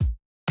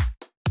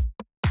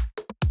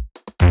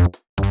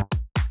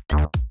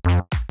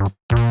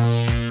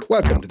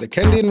Welcome to the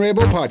Kendy and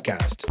Rabo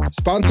podcast,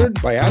 sponsored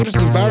by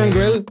Anderson's Bar and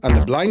Grill and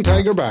the Blind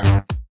Tiger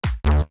Bar.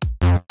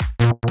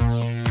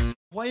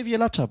 Why have you a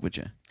laptop with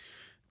you?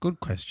 Good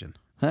question.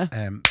 Huh?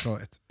 So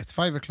it's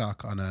 5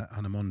 o'clock on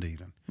a Monday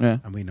evening,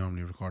 and we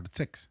normally record at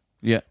 6.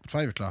 Yeah. But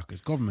 5 o'clock is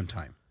government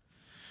time.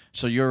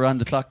 So you're on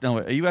the clock now.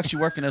 Are you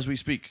actually working as we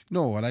speak?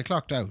 No, well, I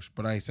clocked out,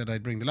 but I said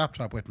I'd bring the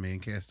laptop with me in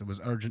case there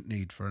was urgent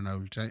need for a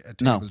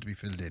table to be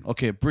filled in.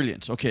 Okay,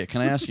 brilliant. Okay,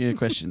 can I ask you a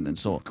question then?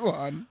 So, Go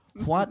on.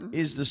 what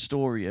is the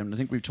story? And I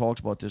think we've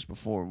talked about this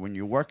before. When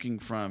you're working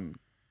from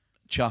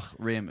Chach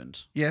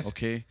Raymond, Yes.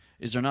 Okay,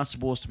 is there not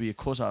supposed to be a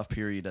cut-off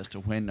period as to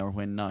when or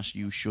when not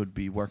you should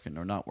be working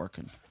or not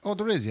working? Oh,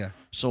 there is, yeah.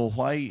 So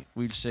why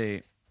we'll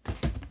say...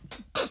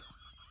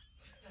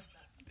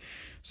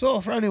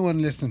 So for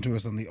anyone listening to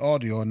us on the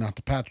audio and not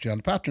the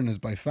Patreon is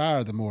by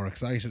far the more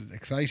exciting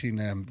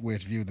way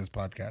to view this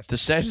podcast. The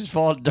set is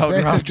falling down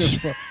around.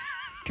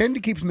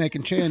 Kendy keeps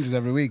making changes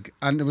every week,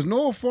 and there was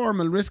no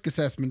formal risk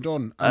assessment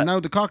done, and now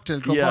the cocktail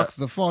club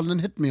boxes have fallen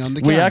and hit me on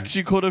the can. We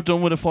actually could have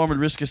done with a formal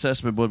risk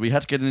assessment, but we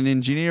had to get an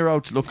engineer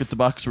out to look at the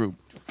box room,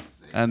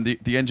 and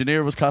the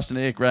engineer was costing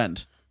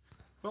 $8,000.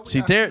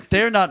 See,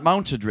 they're not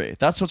mounted, Ray.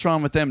 That's what's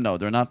wrong with them now.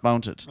 They're not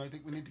mounted. I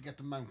think we need to get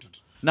them mounted.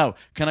 Now,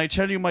 can I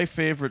tell you my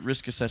favourite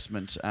risk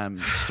assessment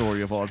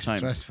story of all time?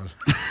 Stressful.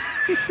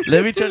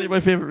 Let me tell you my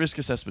favourite risk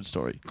assessment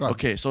story. Go on.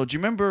 Okay, so do you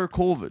remember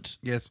COVID?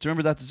 Yes. Do you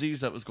remember that disease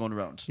that was going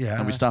around? Yeah.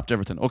 And we stopped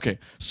everything. Okay,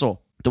 so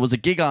there was a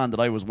gig on that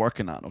I was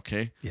working on,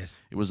 okay? Yes.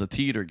 It was a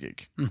theatre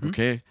gig,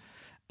 okay?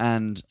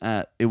 And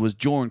it was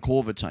during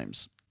COVID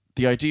times.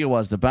 The idea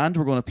was the band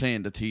were going to play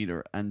in the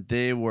theatre and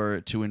they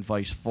were to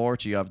invite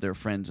 40 of their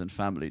friends and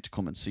family to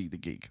come and see the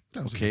gig.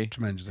 That was a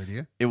tremendous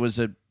idea. It was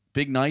a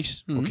big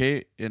night,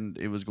 okay? And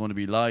it was going to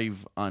be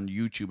live on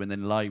YouTube and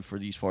then live for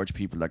these 40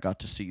 people that got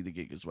to see the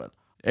gig as well.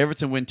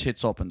 Everything went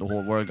tits up and the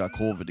whole world got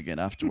COVID again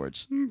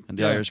afterwards. And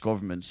the Irish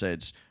government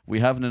said, we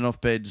haven't enough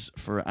beds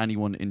for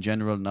anyone in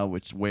general. Now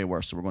it's way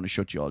worse, so we're going to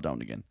shut you all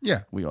down again.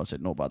 Yeah. We all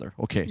said, no bother.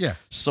 Okay. Yeah.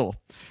 So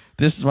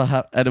this is what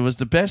happened. And it was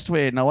the best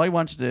way. Now I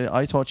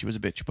thought she was a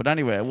bitch. But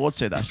anyway, I won't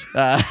say that.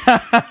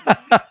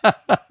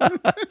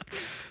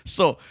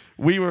 So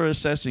we were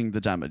assessing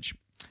the damage.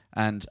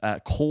 And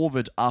a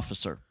COVID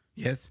officer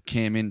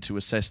came in to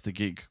assess the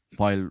gig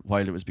while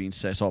it was being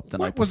set up the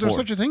night before. Was there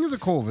such a thing as a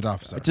COVID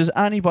officer? Does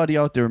anybody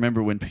out there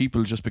remember when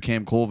people just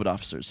became COVID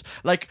officers?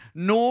 Like,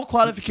 no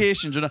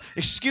qualifications.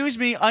 Excuse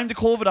me, I'm the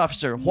COVID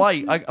officer.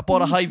 Why? I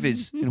bought a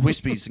high-vis in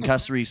Whispies in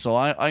Castlereagh, so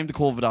I'm the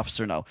COVID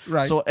officer now.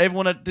 Right. So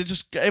everyone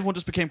just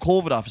became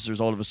COVID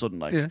officers all of a sudden.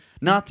 Like,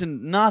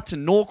 nothing,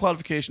 no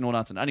qualification, no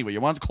nothing. Anyway, you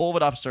want a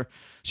COVID officer.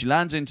 She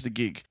lands into the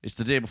gig. It's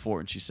the day before,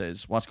 and she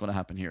says, what's going to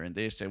happen here? And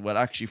they say, well,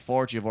 actually,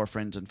 40 of our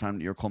friends and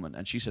family are coming.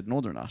 And she said, no,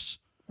 they're not.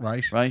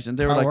 Right. And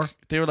they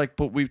were like,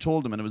 but we've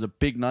told them, and it was a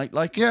big night.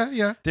 Like,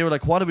 yeah. They were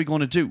like, what are we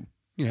going to do?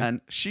 Yeah.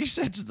 And she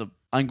said to them,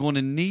 I'm going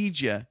to need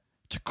you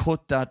to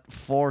cut that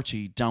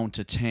 40 down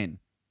to 10.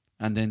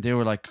 And then they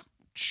were like,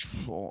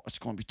 oh, it's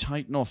going to be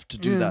tight enough to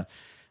do that.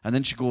 And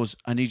then she goes,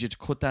 I need you to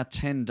cut that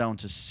 10 down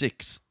to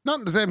 6. Not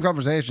in the same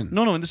conversation.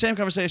 No, in the same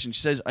conversation.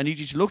 She says, I need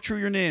you to look through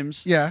your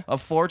names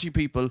of 40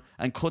 people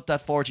and cut that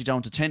 40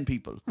 down to 10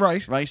 people.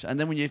 Right. And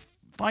then when you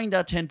find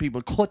that 10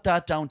 people, cut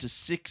that down to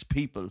 6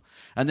 people.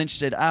 And then she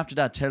said, after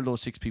that, tell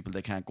those 6 people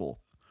they can't go.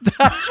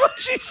 That's what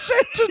she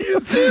said to me.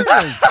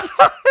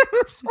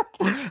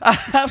 I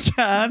have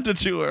to hand it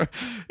to her.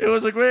 It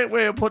was a great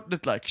way of putting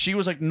it. Like, she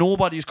was like,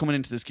 nobody's coming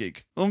into this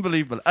gig.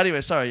 Unbelievable.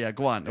 Anyway, sorry,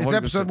 go on. It's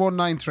episode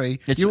 193.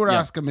 You were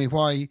asking me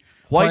why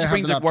do you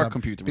bring the work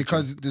computer?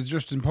 Because there's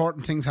just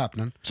important things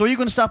happening. So are you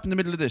going to stop in the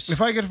middle of this?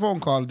 If I get a phone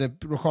call, the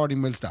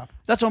recording will stop.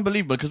 That's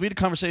unbelievable, because we had a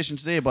conversation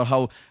today about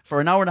how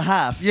for an hour and a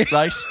half,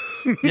 right,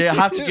 you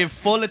have to give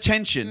full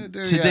attention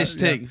to this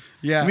thing.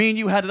 Yeah. Me and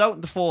you had it out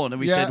on the phone and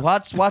we said,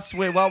 what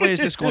way is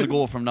this going to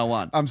go from now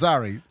on? I'm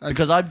sorry.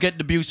 Because I'm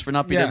getting abused for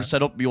not being able to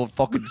set up my own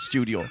fucking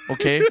studio,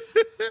 okay?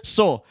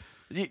 So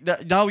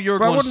now you're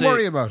going to say... I wouldn't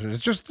worry about it.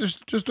 It's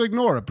just to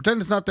ignore it. Pretend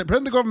it's not there.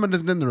 Pretend the government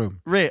isn't in the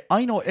room. Ray,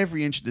 I know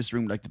every inch of this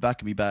room like the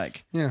back of my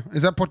bag. Yeah.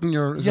 Is that putting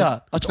your...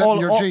 That's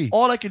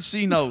all I can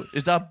see now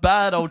is that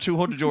bad old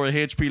 €200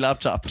 HP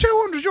laptop.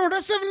 €200?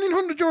 That's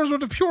 €1,700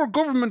 worth of pure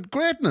government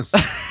greatness.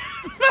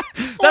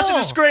 That's a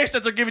disgrace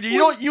that they're giving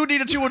you. You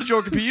need a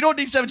 €200 computer. You don't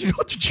need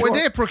 €1,700. Well,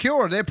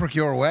 they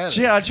procure well.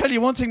 Yeah, I'll tell you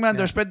one thing, man.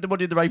 They're spending the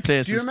money in the right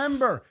places. Do you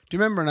remember?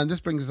 And this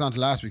brings us on to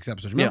last week's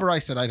episode. Remember, I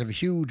said I'd have a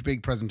huge,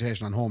 big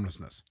presentation on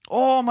homelessness.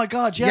 Oh my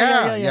God!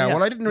 Yeah.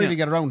 Well, I didn't really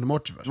get around to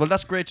much of it. Well,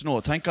 that's great to know.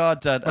 Thank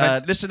God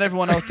that. Listen,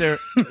 everyone out there,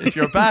 if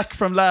you're back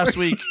from last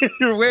week,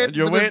 you're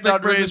waiting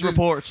on Ray's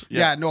report.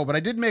 Yeah, no, but I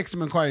did make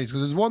some inquiries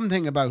because there's one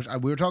thing about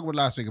we were talking about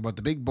last week about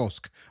the big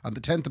busk on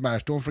the 10th of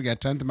March. Don't forget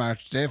 10th of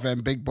March,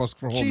 JFM, big busk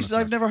for homelessness. Jeez,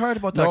 I've never heard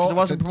about that because it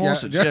wasn't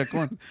promoted. Yeah, go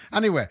on.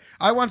 Anyway,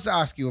 I wanted to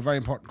ask you a very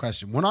important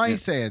question. When I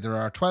say there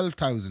are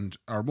 12,000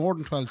 or more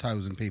than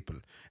 12,000 people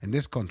in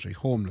this country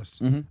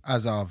homeless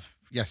as of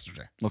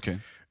yesterday. Okay.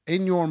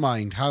 In your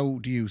mind,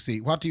 what do you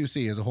see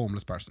as a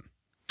homeless person?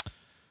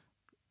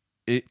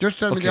 Just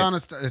tell me the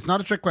honest. It's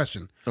not a trick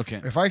question.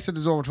 Okay. If I said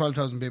there's over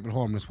 12,000 people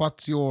homeless,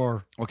 what's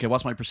your... Okay,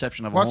 what's my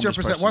perception of a homeless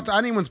person? What's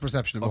anyone's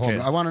perception of a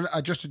homeless? I want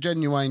just a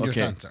genuine just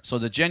answer. So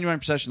the genuine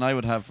perception I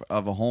would have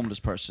of a homeless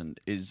person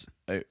is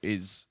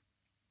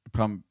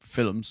from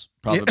films,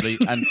 probably,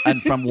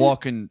 and from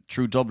walking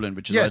through Dublin,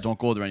 which is why I don't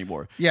go there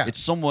anymore. Yeah. It's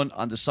someone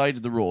on the side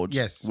of the road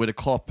with a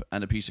cup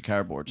and a piece of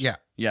cardboard. Yeah.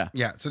 Yeah.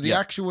 Yeah. So the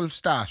actual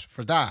stat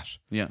for that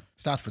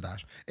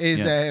is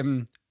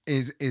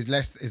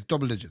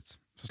double digits.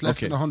 So it's less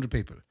than 100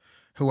 people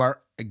who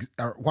are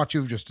what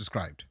you've just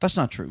described. That's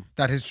not true.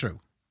 That is true.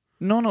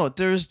 No.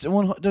 There's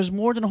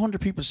more than 100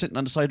 people sitting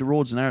on the side of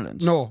roads in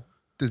Ireland. No,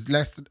 there's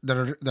less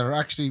that are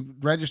actually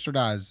registered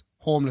as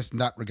homeless in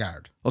that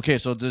regard. Okay,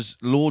 so there's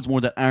loads more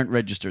that aren't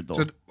registered though.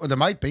 So there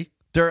might be.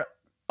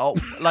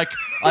 I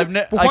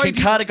can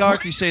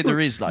categorically say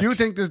there is. Like, you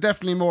think there's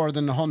definitely more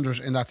than 100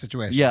 in that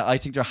situation? Yeah, I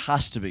think there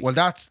has to be. Well,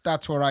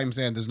 that's where I'm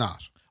saying there's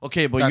not.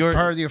 Okay, but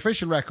per the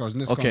official records in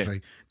this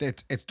country,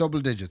 it's double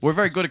digits. We're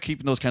very good at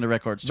keeping those kind of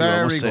records too.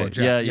 Very good,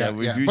 yeah.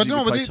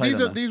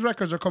 But these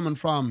records are coming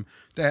from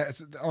the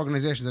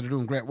organisations that are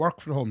doing great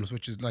work for the homeless,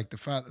 which is like the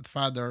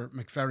Father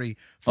McFerry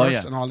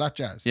First and all that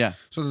jazz. Yeah.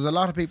 So there's a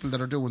lot of people that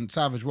are doing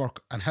savage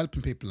work and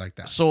helping people like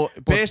that. So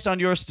based on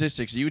your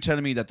statistics, are you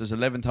telling me that there's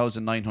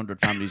 11,900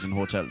 families in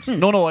hotels?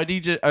 No, I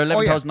need you.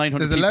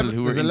 11,900 people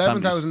who are in families. There's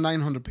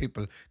 11,900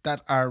 people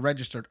that are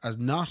registered as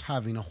not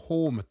having a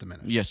home at the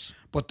minute. Yes.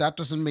 But that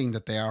doesn't mean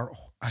that they are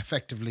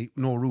effectively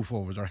no roof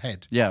over their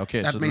head. Yeah,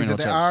 okay. That so means that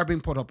hotels. they are being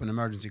put up in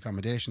emergency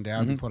accommodation. They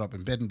are being put up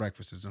in bed and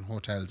breakfasts and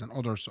hotels and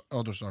other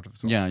sort of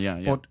stuff.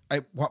 Yeah. But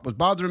what was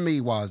bothering me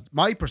was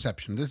my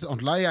perception. This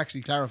until I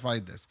actually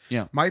clarified this.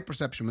 Yeah. My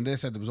perception when they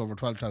said there was over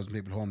 12,000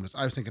 people homeless,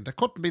 I was thinking there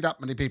couldn't be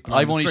that many people.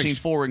 I've only seen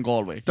 4 in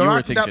Galway. There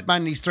aren't that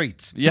many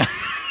streets. Yeah.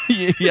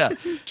 Yeah.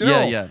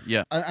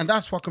 Yeah. And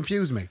that's what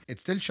confused me.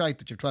 It's still shite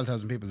that you have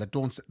 12,000 people that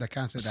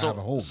can't say they have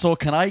a home. So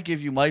can I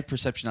give you my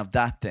perception of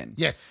that then?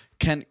 Yes.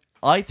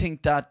 I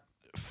think that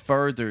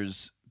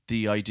furthers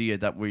the idea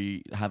that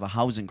we have a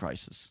housing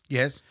crisis.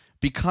 Yes.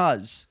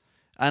 Because,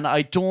 and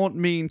I don't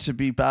mean to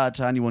be bad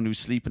to anyone who's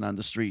sleeping on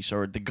the streets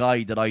or the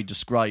guy that I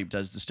described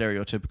as the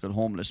stereotypical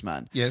homeless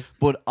man. Yes.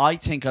 But I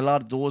think a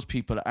lot of those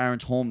people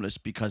aren't homeless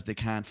because they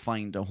can't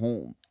find a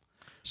home.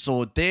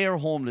 So they're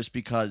homeless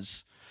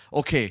because...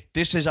 Okay,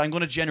 I'm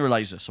going to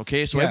generalise this,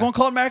 okay? So everyone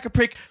called Mark a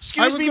prick.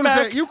 Excuse me,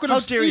 Mark. Say, you could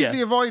have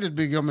easily avoided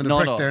becoming a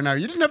prick there now.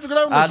 You didn't have to go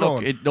down this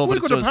road. We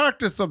could have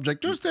parked this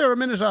subject just there a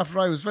minute after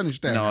I was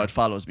finished there. No, it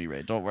follows me,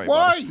 Ray. Don't worry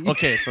about it.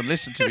 Okay, so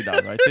listen to me now,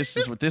 right? This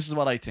is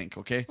what I think,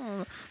 okay?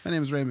 My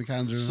name is Ray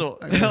McAndrew. So,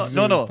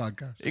 no.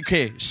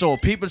 Okay, so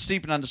people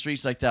sleeping on the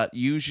streets like that,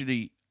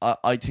 usually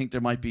I think there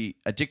might be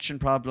addiction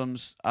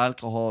problems,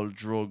 alcohol,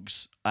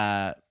 drugs,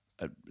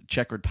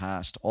 checkered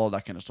past, all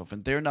that kind of stuff,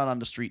 and they're not on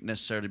the street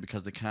necessarily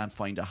because they can't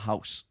find a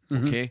house.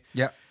 Okay.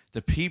 Yeah.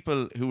 The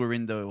people who are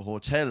in the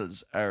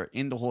hotels are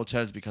in the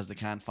hotels because they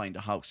can't find a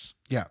house.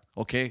 Yeah.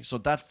 Okay. So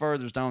that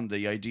furthers down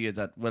the idea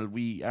that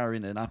we are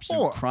in an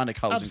absolute chronic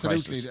housing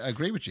crisis. Absolutely, I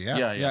agree with you.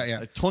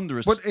 Yeah. A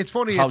thunderous. But it's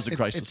funny. Housing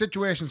crisis. It's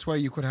situations where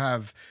you could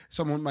have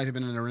someone might have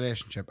been in a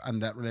relationship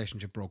and that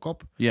relationship broke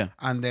up. Yeah.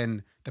 And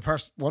then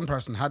one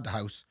person had the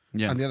house.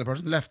 Yeah. And the other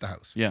person left the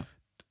house. Yeah.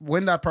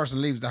 When that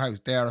person leaves the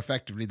house, they are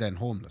effectively then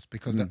homeless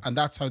because and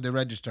that's how they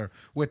register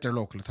with their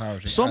local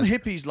authority. Some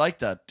hippies like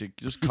that. They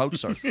just couch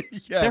surf. Yeah,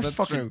 they're that's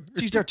fucking. true.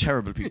 Geez, they're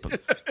terrible people.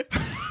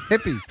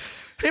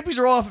 Hippies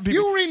are awful people.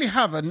 You really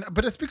haven't,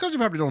 but it's because you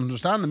probably don't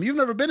understand them. You've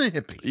never been a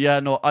hippie.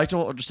 Yeah, no, I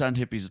don't understand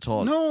hippies at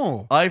all.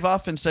 No, I've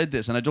often said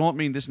this, and I don't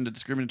mean this in a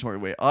discriminatory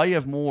way. I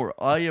have more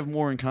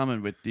in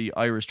common with the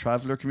Irish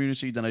traveller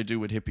community than I do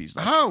with hippies.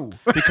 Like, how?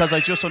 Because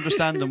I just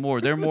understand them more.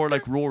 They're more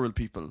like rural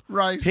people.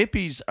 Right.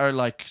 Hippies are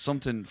like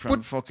something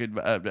from fucking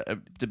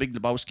the Big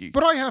Lebowski.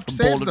 But I have to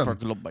say to them,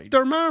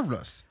 they're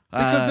marvellous.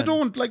 Because they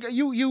don't like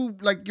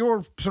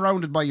you're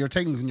surrounded by your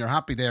things and you're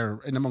happy there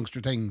in amongst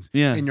your things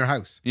in your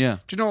house. Yeah.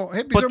 Do you know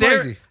hippies are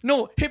crazy?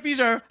 No, hippies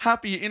are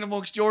happy in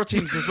amongst your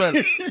things as well.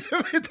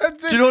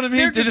 That's it. Do you know what I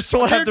mean? They just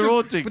don't have their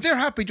own things. But they're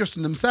happy just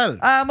in themselves.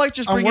 I might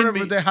just bring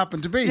whatever they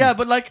happen to be. Yeah,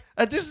 but like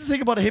this is the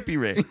thing about a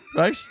hippie, Ray,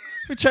 right?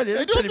 I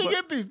don't think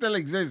hippies still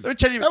exist. Let me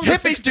tell you,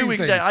 hippies do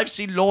exist. I've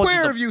seen loads.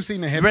 Where have you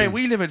seen a hippie? Ray,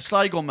 we live in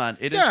Sligo, man.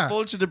 It is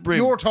full to the brim.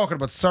 You're talking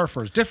about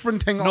surfers.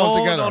 Different thing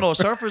altogether. No.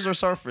 Surfers are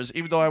surfers,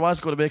 even though I was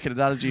going to make an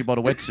analogy about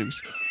a wetsuit.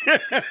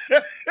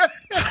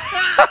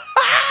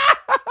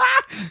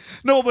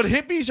 No, but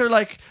hippies are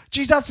like,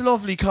 geez, that's a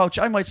lovely couch.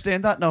 I might stay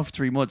in that now for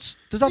 3 months.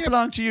 Does that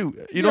belong to you?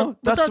 You know,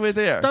 that's the way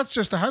they are. That's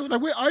just a house.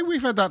 Like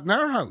we've had that in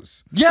our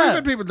house. Yeah. We've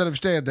had people that have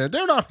stayed there.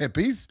 They're not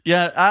hippies.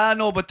 Yeah,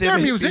 no, but they're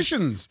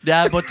musicians.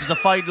 Yeah, but there's a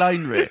fine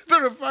line, Ray. There's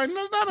not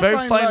a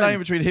very fine line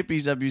between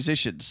hippies and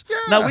musicians.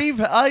 Yeah. Now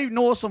I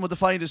know some of the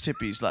finest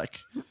hippies, like.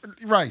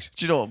 Right.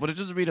 Do you know? But it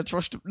doesn't mean I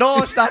trust them.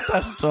 No, it's not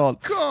that at all.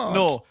 God.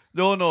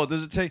 No.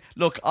 There's a thing.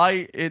 Look,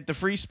 the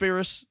free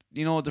spirits,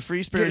 the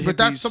free spirit. but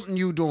that's hippies. something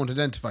you don't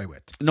identify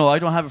with. No, I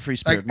don't have a free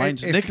spirit.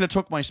 Like, Nicola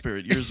took my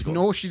spirit years ago.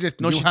 No, she didn't.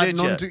 No, you she had did.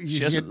 none Yeah. to, She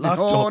you hasn't had, locked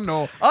no, up.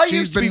 no. I She's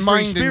used to been be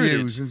minding free-spirited.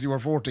 you since you were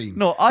 14.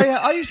 No,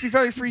 I used to be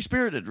very free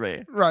spirited,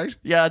 Ray. Right.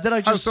 Yeah. Then I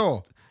How just.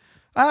 so?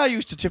 I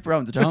used to tip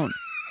around the town.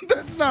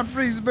 That's not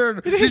free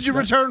spirit. is, Did you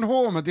man. return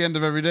home at the end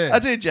of every day? I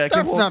did, yeah. I came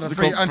That's home not to a the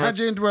free. comfort. And had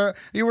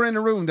you were in a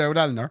room there with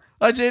Eleanor.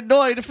 I did. No,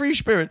 I had a free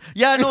spirit.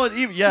 Yeah, no,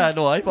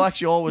 no. I've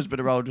actually always been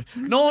around.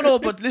 No,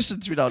 but listen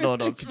to me now. No,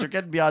 because you're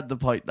getting beyond the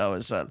point now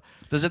as well.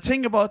 There's a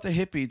thing about the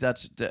hippie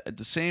that's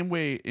the same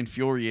way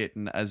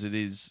infuriating as it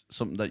is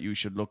something that you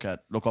should look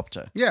up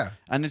to. Yeah.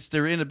 And it's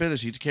their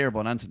inability to care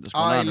about anything that's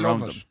going on around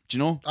them. Do you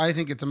know? I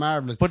think it's a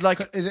marvelous. But like,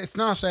 it's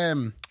not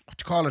what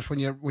you call it when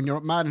you're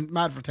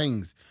mad for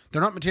things.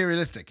 They're not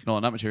materialistic. No,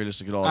 not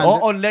materialistic at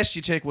all. Unless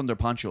you take one of their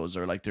ponchos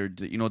or like they're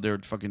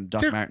fucking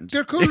Doc Martens.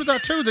 They're cool with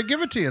that too. They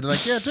give it to you. They're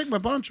like, yeah, take my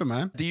poncho,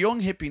 man. The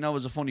young hippie now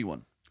is a funny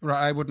one.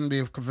 Right, I wouldn't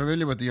be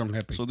familiar with the young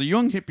hippie. So the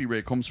young hippie,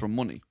 Ray, comes from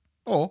money.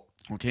 Oh.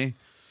 Okay.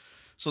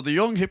 So the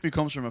young hippie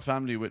comes from a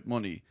family with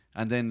money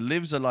and then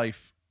lives a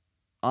life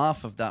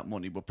off of that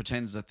money but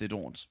pretends that they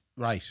don't.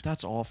 Right.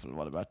 That's awful,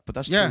 what about? But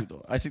that's Yeah. true,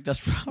 though. I think that's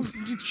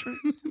probably true.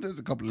 There's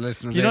a couple of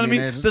listeners. You know what I mean?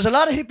 alienated. There's a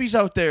lot of hippies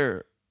out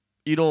there,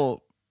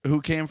 who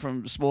came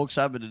from smoked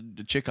salmon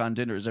and chicken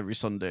dinners every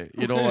Sunday,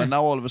 Okay. and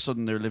now all of a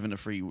sudden they're living a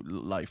free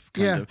life,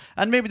 kind Yeah. of.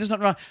 And maybe there's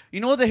nothing wrong. You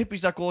know the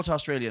hippies that go to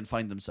Australia and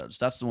find themselves?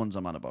 That's the ones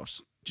I'm on about.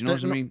 Do you know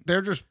what I mean?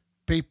 They're just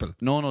people.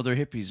 No, they're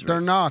hippies. They're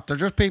Ray. not. They're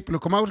just people who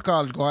come out of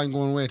college, I'm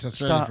going away to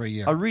Australia Stop. for a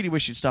year. I really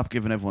wish you'd stop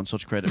giving everyone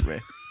such credit,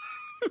 Ray.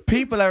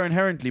 People are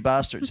inherently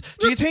bastards.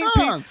 Do you think?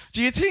 not.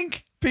 Do you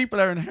think people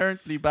are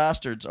inherently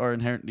bastards or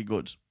inherently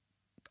good?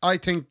 I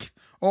think.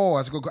 Oh,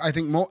 that's good. I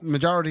think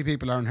majority of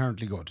people are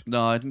inherently good.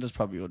 No, I think that's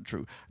probably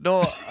untrue.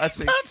 No, I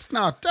think That's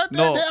not.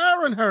 No. They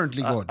are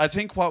inherently good. I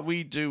think what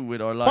we do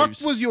with our What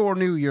lives. was your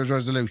New Year's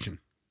resolution?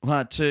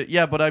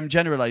 Yeah, but I'm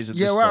generalising.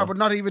 Yeah, this, well, though. but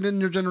not even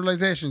in your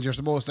generalizations. You're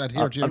supposed to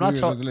adhere to your I'm New not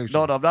Year's talk- resolution.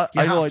 No, I'm not.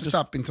 You I know. have I to just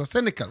stop being so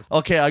cynical.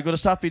 Okay, I'm going to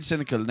stop being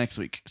cynical next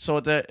week.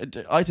 So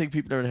I think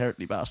people are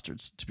inherently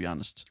bastards, to be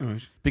honest,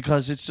 Right.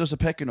 because it's just a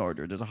pecking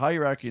order. There's a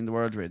hierarchy in the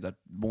world, Ray, that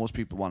most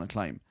people want to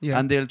climb, Yeah.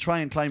 and they'll try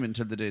and climb it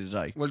until the day they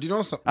die. Well, do you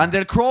know something? And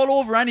they'll crawl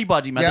over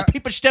anybody, man. Yeah. There's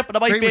people stepping on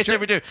my Pretty face much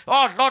every day.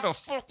 Oh, Lord, oh,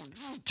 fucking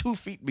 2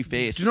 feet in my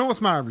face. Do you know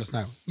what's marvellous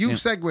now? You've Yeah.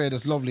 segued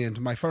us lovely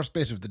into my first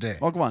bit of the day.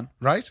 Oh, go on.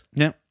 Right?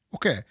 Yeah.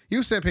 Okay.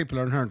 You say people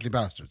are inherently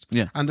bastards.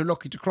 Yeah. And they're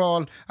lucky to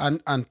crawl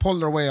and pull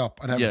their way up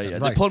and Yeah, everything. yeah.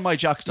 Right. They pull my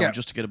jocks down Yeah.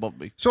 just to get above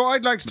me. So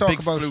I'd like to talk Big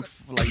about. flute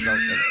flies out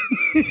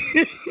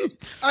there.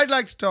 I'd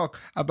like to talk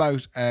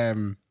about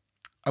a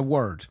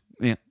word.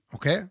 Yeah.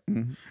 Okay.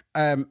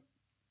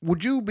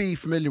 Would you be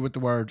familiar with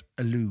the word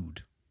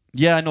allude?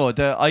 Yeah, I know.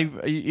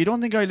 You don't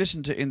think I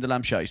listened to In the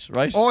Lampshite,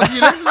 right? Oh, you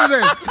listen to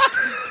this.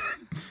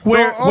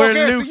 Where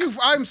Luke- so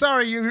I'm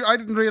sorry, I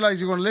didn't realise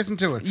you were going to listen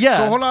to it. Yeah.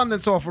 So hold on then.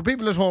 So for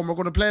people at home, we're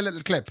going to play a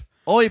little clip.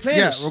 Oh, you played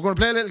Yeah, it? we're going to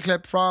play a little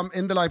clip from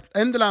In the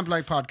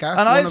Lamplight podcast. And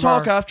one I'll of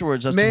talk our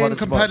afterwards as to main what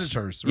it's about.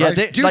 competitors. Yeah,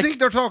 Right? Do you think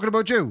they're talking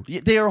about you?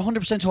 They are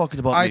 100% talking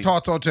about me. I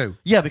thought so too.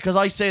 Yeah, because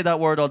I say that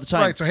word all the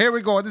time. Right, so here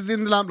we go. This is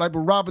In the Lamplight.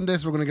 We're robbing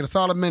this. We're going to get a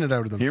solid minute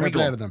out of them. Here Fair we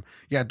play go. to them.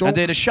 Yeah, And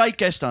they had a shite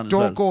guest on as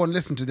well. don't go and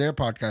listen to their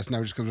podcast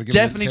now just because we're giving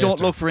Definitely them a don't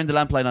taster. look for In the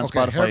Lamplight on Okay,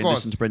 here Spotify and goes.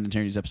 listen to Brendan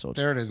Tierney's episode.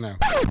 There it is now.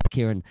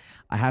 Kieran,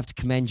 I have to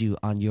commend you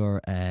on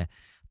your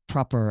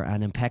proper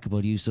and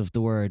impeccable use of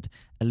the word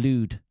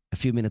allude a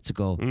few minutes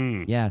ago.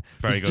 Yeah.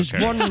 Very There's good,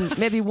 just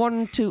maybe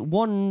one,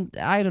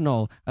 I don't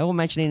know, I won't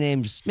mention any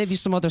names, maybe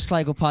some other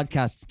Sligo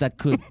podcasts that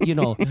could,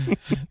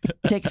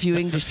 take a few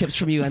English tips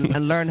from you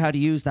and learn how to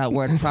use that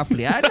word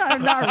properly.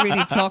 I'm not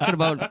really talking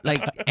about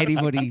like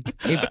anybody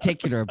in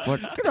particular, but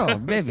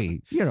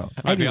maybe, anyway.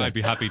 I'd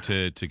be happy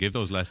to give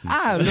those lessons.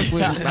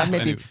 Look,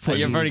 maybe Anyway, put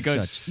you're you very in good.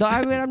 touch. No,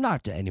 I mean, I'm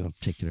not anyone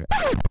particular.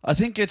 I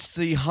think it's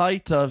the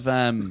height of,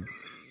 That's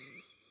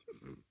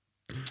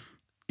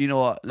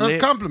a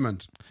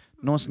compliment.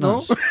 No, it's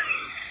No? not.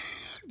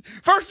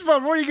 First of all,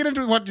 before you get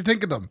into what you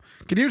think of them,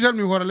 can you tell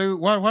me what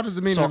does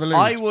the meaning So of allude?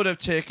 I would have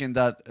taken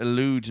that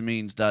allude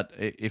means that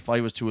if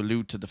I was to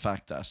allude to the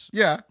fact that,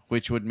 Yeah.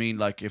 which would mean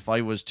like if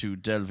I was to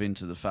delve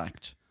into the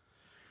fact.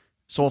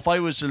 So if I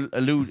was to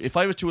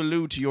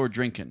allude to your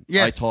drinking,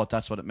 Yes. I thought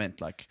that's what it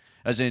meant. Like,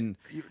 as in,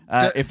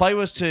 if I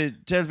was to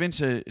delve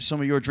into some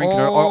of your drinking,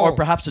 or Oh.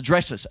 perhaps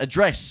address us.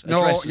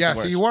 No, is yeah, the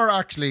so word. you were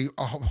actually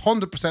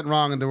 100%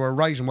 wrong and they were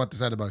right in what they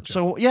said about you.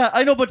 So yeah,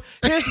 I know, but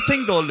here's the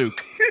thing though,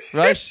 Luke,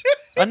 right?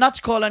 And not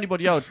to call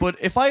anybody out, but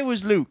if I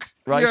was Luke,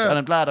 right, Yeah. and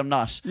I'm glad I'm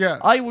not, Yeah.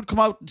 I would come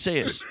out and say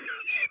it.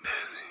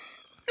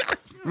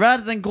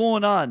 Rather than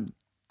going on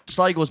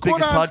Sligo's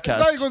biggest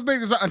podcast. Sligo's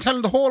biggest, and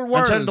telling the whole world.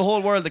 And telling the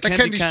whole world that Kendy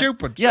Kendy's can't.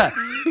 stupid. Yeah.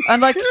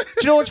 And like, do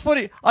you know what's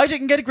funny? I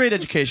didn't get a great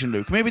education,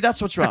 Luke. Maybe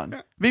that's what's wrong.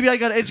 Maybe I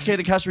got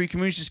educated in Castlereagh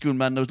Community School,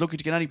 man, and I was lucky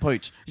to get any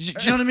point. Do you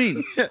know what I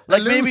mean?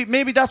 Like,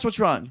 maybe that's what's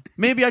wrong.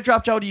 Maybe I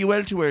dropped out of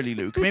UL too early,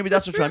 Luke. Maybe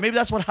that's what's wrong. Maybe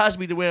that's what has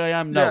me the way I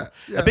am now.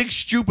 Yeah. A big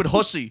stupid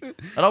hussy.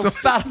 A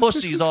fat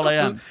hussy is all I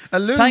am.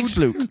 Allude Thanks,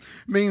 Luke.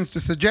 means to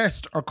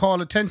suggest or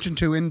call attention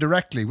to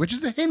indirectly, which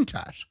is a hint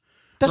at.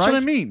 That's right?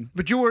 what I mean.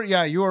 But your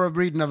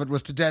reading of it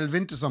was to delve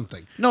into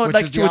something. No, which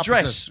like is to the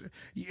address.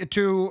 opposite.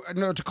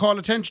 To call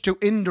attention to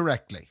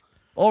indirectly.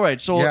 All right,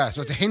 so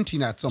So it's a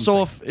hinting at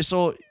something.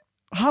 so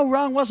how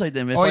wrong was I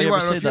then if I ever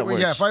said that word?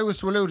 Yeah, if I was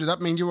to allude to that,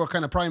 means you were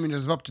kind of priming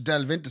yourself up to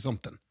delve into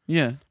something.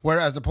 Yeah.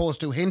 Whereas opposed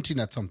to hinting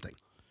at something.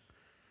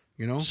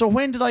 You know? So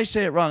when did I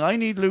say it wrong? I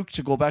need Luke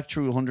to go back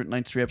through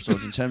 193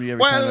 episodes and tell me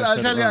every time I Well, said I'll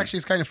tell it you, wrong. actually,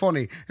 it's kind of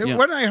funny. Yeah.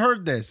 When I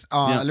heard this,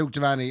 Luke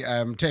Giovanni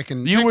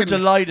taking... You were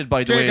delighted,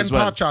 by the way, as well.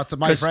 Taking pot shots at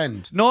my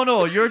friend.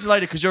 No, you're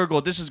delighted because you're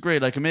going, this is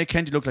great. I can make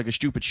Kendy look like a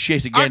stupid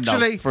shit again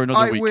Actually, now for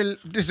another week. I will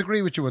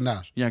disagree with you on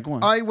that. Yeah, go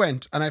on. I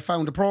went and I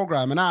found a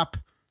program, an app,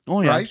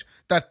 right,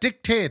 that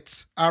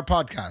dictates our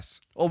podcasts.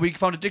 Oh, we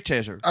found a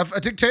dictator. A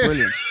dictator.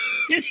 Brilliant.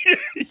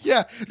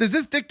 Yeah, there's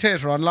this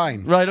dictator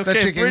online. Right, okay,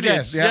 that you can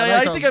brilliant. get. Yeah,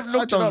 I think I've I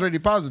looked thought it it was up. really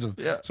positive.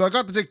 Yeah. So I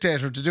got the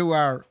dictator to do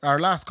our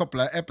last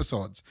couple of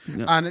episodes.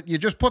 And you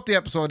just put the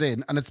episode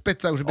in and it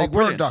spits out a big Word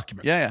brilliant.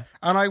 document. Yeah.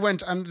 And I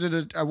went and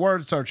did a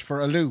word search for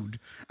allude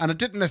and it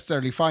didn't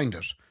necessarily find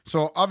it.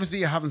 So obviously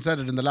you haven't said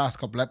it in the last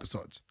couple of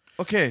episodes.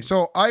 Okay.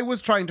 So I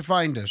was trying to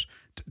find it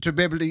to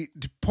be able to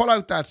pull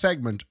out that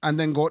segment and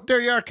then go, there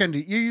you are,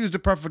 Kendy. You used it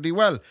perfectly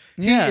well.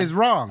 Yeah. He is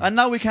wrong. And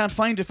now we can't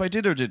find if I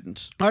did or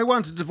didn't. I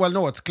wanted to, well,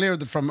 no, it's clear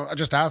that from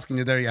just asking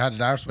you there, you had it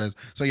arseways,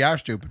 so you are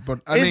stupid.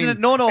 But I Isn't mean, it?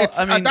 No,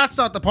 I mean, that's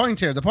not the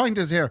point here. The point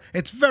is here,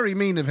 it's very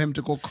mean of him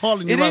to go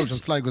calling you out on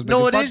Sligo's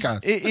biggest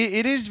podcast.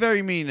 It is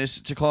very mean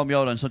to call me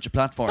out on such a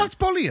platform. That's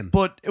bullying.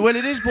 But well,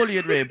 it is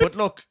bullying, Ray. But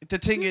look, the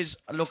thing is,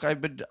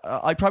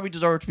 I probably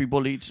deserve to be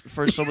bullied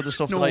for some of the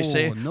stuff that I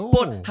say. No.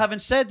 But having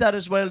said that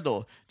as well,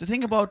 though, the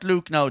thing about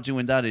Luke now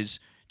doing that is,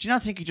 do you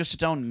not think he just sit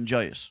down and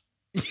enjoy it?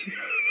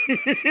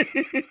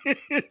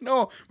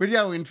 No, but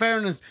yeah, in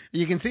fairness,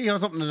 you can see how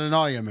something would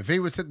annoy him if he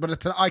was.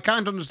 But I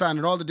can't understand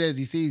in all the days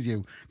he sees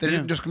you, they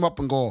didn't just come up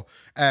and go,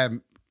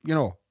 you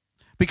know,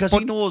 Because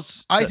he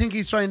knows. I think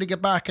he's trying to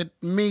get back at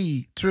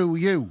me through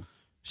you.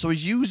 So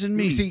he's using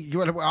me. You see,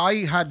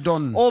 I had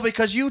done. Oh,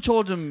 because you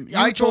told him.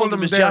 I told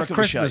him his there at jacket was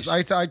Christmas.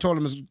 shite. I told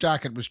him his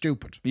jacket was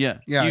stupid. Yeah.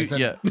 Yeah, I You- said-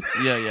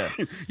 yeah.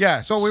 Yeah,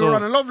 so we were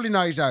on a lovely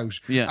night out,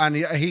 Yeah. and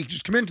he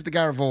just came into the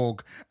Garavogue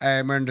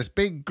wearing this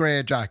big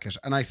grey jacket,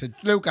 and I said,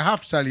 Luke, I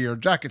have to tell you, your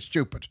jacket's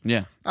stupid.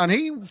 Yeah. And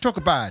he took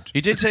it bad.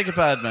 He did take it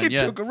bad, man. He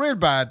Yeah. took it real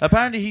bad.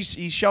 Apparently,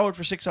 he showered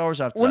for 6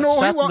 hours after that.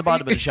 Sat in the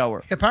bottom of the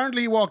shower.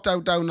 Apparently, he walked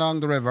out down along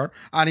the river,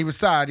 and he was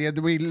sad. He had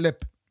the wee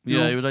lip. you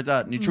Yeah, know. he was like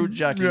that, and he threw the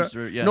jacket.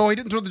 Yeah. No, he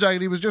didn't throw the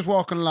jacket. He was just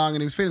walking along,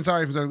 and he was feeling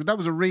sorry for himself. That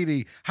was a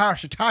really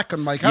harsh attack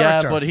on my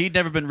character. Yeah, but he'd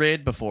never been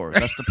raided before.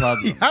 That's the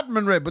problem. He hadn't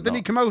been raped, but then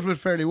he came out of it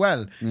fairly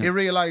well. He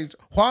realised,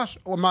 what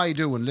am I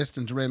doing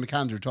listening to Ray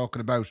McAndrew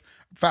talking about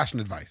fashion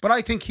advice? But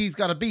I think he's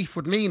got a beef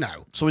with me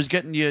now. So he's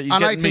getting you.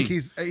 And I think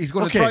he's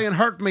going to try and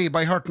hurt me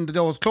by hurting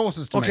those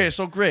closest to me. Okay,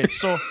 so great.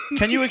 So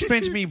can you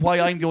explain to me why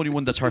I'm the only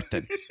one that's hurt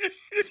then?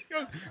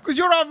 Because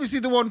you're obviously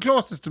the one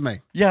closest to me.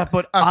 Yeah,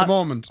 but At the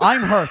moment.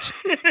 I'm hurt,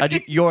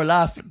 and you're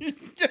laughing.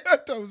 Yeah,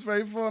 that was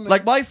very funny.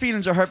 Like, my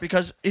feelings are hurt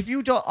because if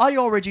you don't, I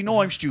already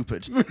know I'm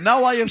stupid.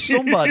 Now I have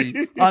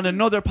somebody on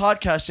another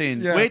podcast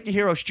saying, Yeah. wait to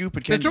hear how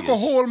stupid Kendy they took is. a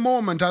whole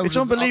moment out It's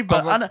of unbelievable.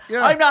 of it. And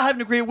Yeah. I'm not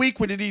having a great week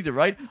with it either,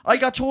 right? I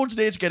got told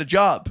today to get a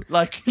job.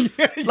 Like, you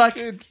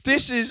did.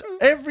 this is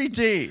every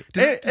day.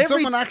 Did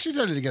someone actually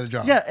tell you to get a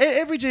job? Yeah,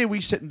 every day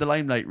we sit in the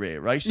limelight, Ray,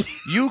 right?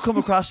 You come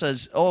across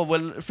as, oh,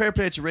 well, fair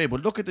play to Ray,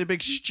 but look at the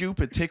big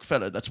stupid thick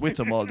fella that's with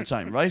him all the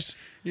time, right?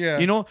 Yeah.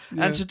 You know?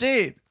 Yeah. And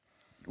today,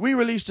 we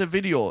released a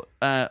video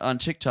on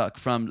TikTok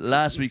from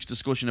last week's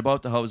discussion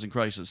about the housing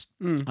crisis.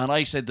 And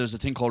I said there's a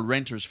thing called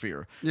renter's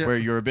fear, Yeah. where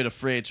you're a bit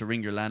afraid to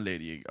ring your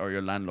landlady or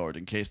your landlord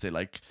in case they,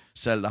 like,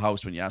 sell the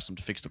house when you ask them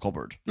to fix the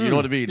cupboard. You know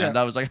what I mean? Yeah. And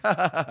I was like,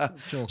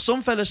 Joke.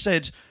 some fella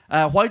said,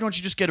 why don't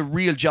you just get a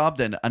real job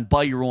then and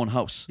buy your own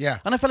house? Yeah.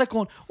 And I felt like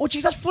going, oh,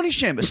 geez, that's funny,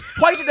 Seamus.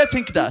 Why did I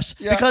think of that?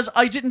 Yeah. Because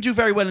I didn't do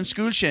very well in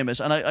school, Seamus,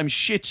 and I'm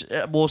shit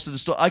at most of the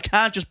stuff. I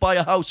can't just buy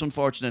a house,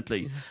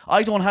 unfortunately.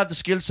 I don't have the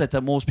skill set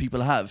that most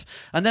people have.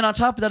 And then on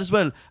top of that as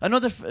well,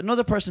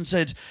 another person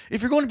said,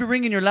 if you're going to be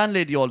ringing your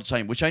landlady all the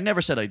time, which I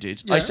never said I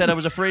did, I Yeah. said I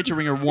was afraid to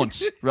ring her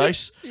once,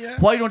 right? Yeah.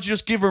 Why don't you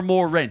just give her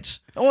more rent?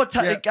 Oh,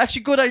 Yeah.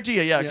 actually, good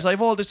idea, yeah, because I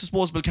have all this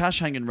disposable cash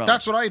hanging around.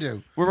 That's what I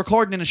do. We're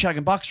recording in a shag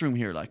and box room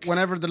here, like.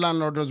 Whenever the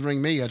landlord does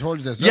ring me, I told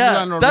you this. Yeah, Whenever the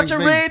landlord that's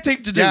rings a Ray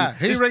thing to do. Yeah,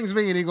 he rings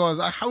me and he goes,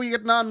 how are you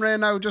getting on, Ray,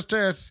 now? Just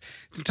it's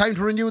time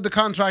to renew the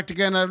contract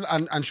again.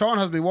 And Sean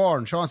has me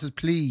warned. Sean says,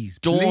 please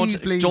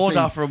Don't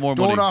offer him more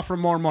money. Don't offer him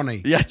more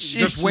money. Yeah, Just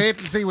Jesus. wait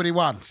and see what he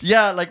wants.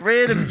 Yeah, like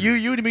Ray,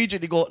 you'd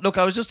immediately go, look,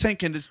 I was just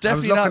thinking, it's I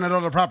was definitely looking not. at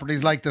other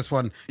properties like this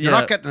one. You're Yeah.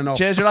 not getting enough.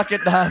 Jez, you're not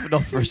getting half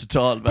enough for us at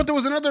all, man. But there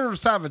was another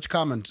savage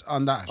comment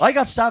on that. I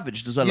got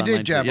savaged as well. You online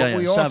did, yeah, today. but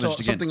we also, savaged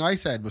again. something I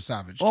said was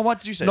savage. Oh, what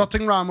did you say?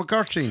 Nothing wrong with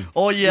Gertrude.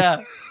 Oh,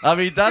 yeah. I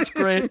mean, that's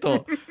great,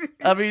 though.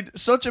 I mean,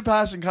 such a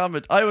passing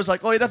comment. I was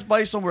like, oh, yeah, that's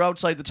by somewhere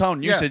outside the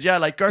town. You Yeah. said, yeah,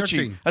 like Gertrude.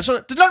 Gertrude. And so,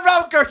 there's nothing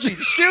wrong with Gertrude.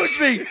 Excuse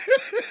me.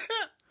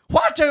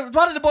 What did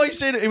the boys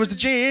say? It was the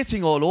JA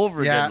thing all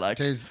over Yeah, again. Like,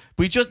 it is.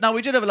 we did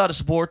have a lot of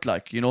support,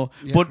 like, you know.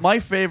 Yeah. But my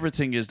favorite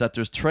thing is that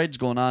there's threads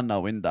going on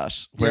now in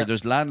that where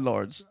there's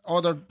landlords.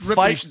 Oh, they're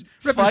ripping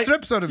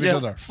strips out of each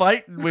other,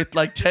 fighting with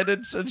like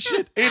tenants and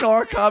shit in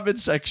our comment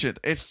section.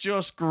 It's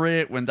just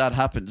great when that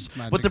happens.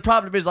 Magic. But the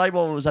problem is, I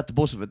was at the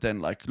bus of it. Then,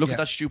 like, look at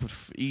that stupid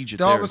Egypt.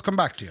 They always come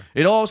back to you.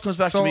 It always comes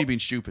back to me being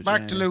stupid.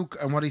 Back to Luke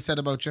and what he said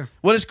about you.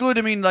 Well, it's good.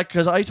 I mean, like,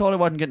 because I thought I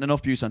wasn't getting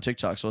enough views on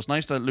TikTok, so it's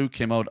nice that Luke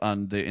came out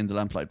on the In the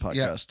Lamplight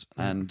podcast,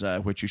 and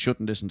which you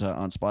shouldn't listen to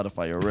on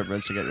Spotify or wherever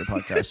else you get your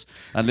podcasts,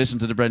 and listen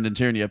to the Brendan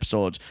Tierney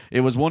episode.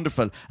 It was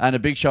wonderful, and a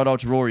big shout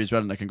out to Rory as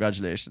well, and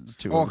congratulations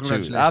to him.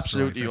 Congratulations,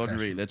 absolutely Rory,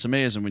 unreal. It's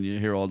amazing when you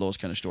hear all those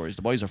kind of stories.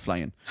 The boys are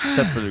flying,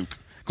 except for Luke.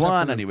 Go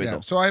on anyway,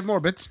 though. So I have more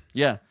bits.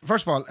 Yeah.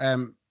 First of all,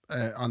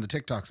 on the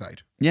TikTok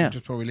side. Yeah.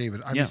 Just before we leave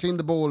it, have you seen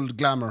the bold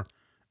glamour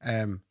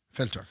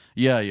filter?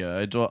 Yeah.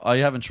 I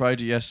haven't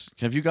tried it yet.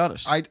 Have you got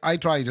it? I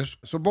tried it.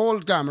 So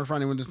bold glamour, for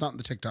anyone that's not in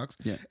the TikToks,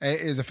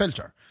 is a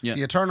filter. Yeah. So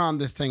you turn on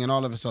this thing and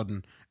all of a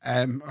sudden,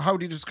 how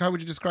would you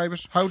describe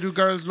it? How do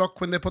girls look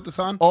when they put this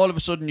on? All of a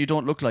sudden you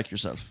don't look like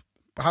yourself.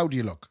 How do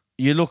you look?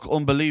 You look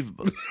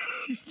unbelievable.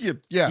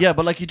 Yeah,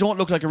 but like you don't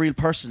look like a real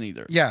person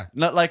either. Yeah,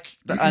 not like.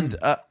 And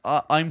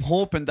I'm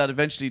hoping that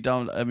eventually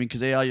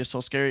because AI is so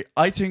scary.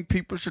 I think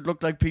people should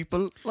look like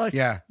people. Like,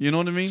 you know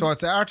what I mean. So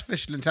it's an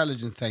artificial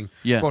intelligence thing.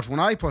 Yeah. But when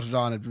I put it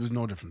on, it was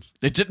no difference.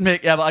 It didn't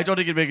make. Yeah, but I don't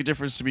think it'd make a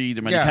difference to me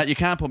either, man. You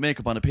can't put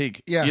makeup on a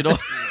pig. Yeah. You know.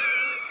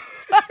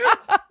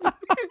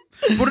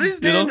 But it is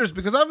dangerous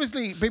because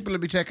obviously people will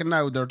be taking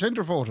now their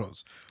Tinder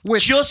photos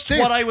with just this.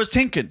 What I was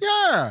thinking.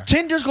 Yeah.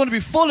 Tinder's going to be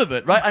full of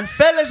it, right? And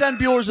fellas and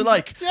viewers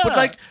alike. Yeah. But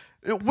like,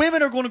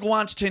 women are going to go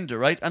on to Tinder,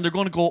 right? And they're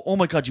going to go, oh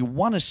my God, you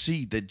want to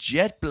see the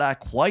jet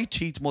black, white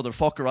teeth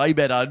motherfucker I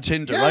met on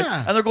Tinder, right?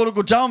 And they're going to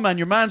go down, man.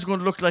 Your man's going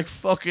to look like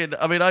fucking,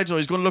 I don't know,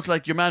 he's going to look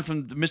like your man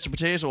from Mr.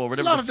 Potato or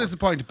whatever. A lot of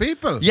disappointed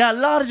people. Yeah, a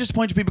lot of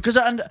disappointed people. Because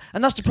and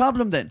that's the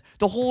problem then.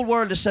 The whole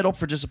world is set up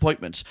for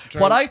disappointments.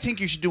 True. What I think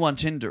you should do on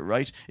Tinder,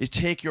 right, is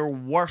take your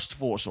worst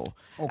photo.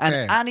 Okay.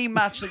 And any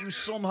match that you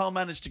somehow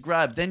manage to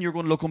grab, then you're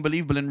going to look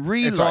unbelievable in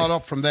real life. It's all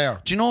up from there.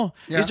 Do you know?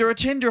 Yeah. Is there a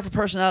Tinder for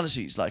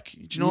personalities? Like,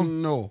 do you know?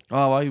 No.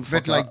 Oh, I a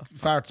bit like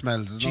fart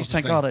smells. Jeez,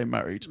 thank God I'm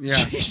married. Yeah.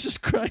 Jesus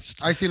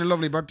Christ. I seen a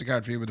lovely birthday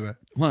card for you, by the way.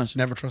 What?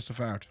 Never trust a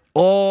fart.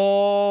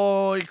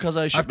 Oh, because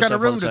I've kind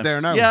of ruined it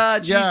there now. Yeah,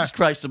 Jesus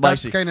Christ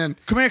almighty. That's kinda,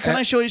 come here, can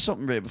I show you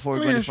something, Ray, before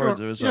we go any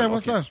further as well? Yeah,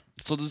 what's that?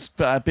 So there's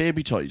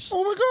baby toys.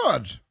 Oh my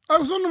God. I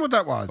was wondering what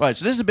that was. Right,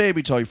 so this is a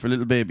baby toy for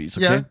little babies,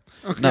 okay?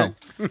 Yeah, okay. Now,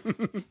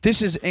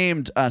 this is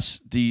aimed at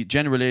the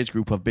general age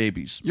group of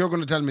babies. You're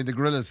going to tell me the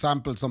gorillas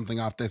sampled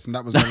something off this and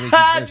that was my recent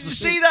Did you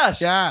see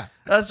that? Yeah.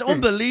 That's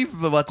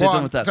unbelievable what they've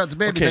done with that. So it's a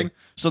baby okay. thing.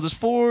 So there's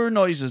 4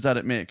 noises that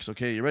it makes,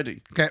 okay? You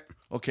ready? Okay.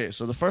 Okay,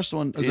 so the first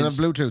one is... it a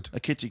Bluetooth?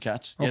 A kitty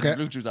cat. Okay. Yeah,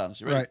 there's Bluetooth on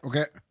it. You ready? Right,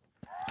 okay.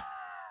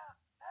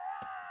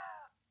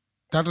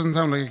 That doesn't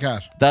sound like a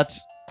cat.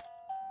 That's...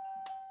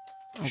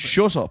 Okay.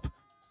 Shut up.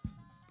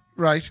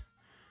 Right.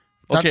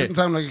 That okay. doesn't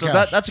sound like a cat.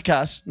 So that's a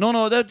cat.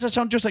 No, that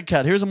sounds just like a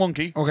cat. Here's a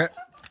monkey. Okay.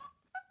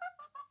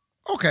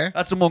 Okay.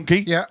 That's a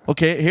monkey. Yeah.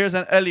 Okay, here's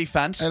an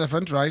elephant.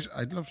 Elephant, right.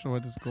 I'd love to know where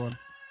this is going.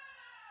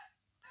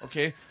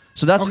 Okay.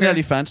 So that's an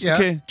elephant. Yeah.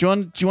 Okay.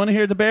 Do you want to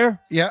hear the bear?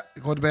 Yeah,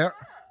 go to bear.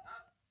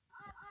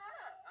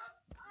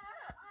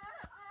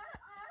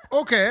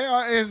 Okay,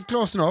 it's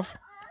close enough.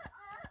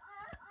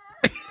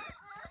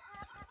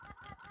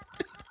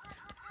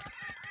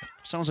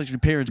 Sounds like your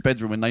parents'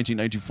 bedroom in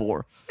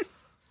 1994.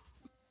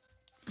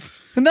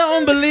 Isn't that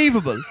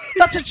unbelievable?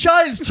 That's a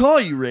child's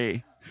toy,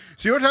 Ray.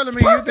 So you're telling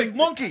me Perfect, you think...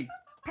 monkey.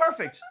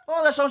 Perfect.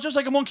 Oh, that sounds just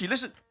like a monkey.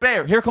 Listen,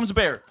 bear. Here comes a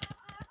bear.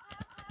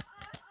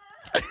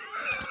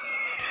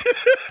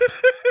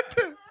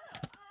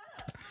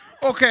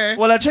 Okay.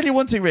 Well, I'll tell you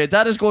one thing, Ray.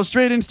 That is going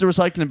straight into the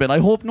recycling bin. I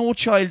hope no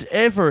child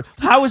ever...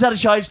 How is that a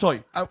child's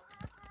toy?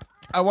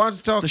 I want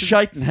to talk the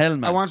shite in hell,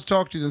 man. I want to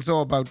talk to you then so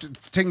about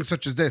things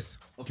such as this.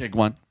 Okay,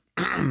 go on.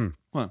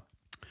 Go on.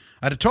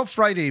 I had a tough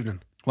Friday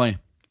evening. Why?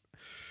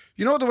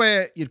 You know the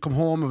way you'd come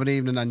home of an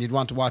evening and you'd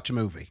want to watch a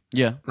movie?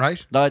 Yeah.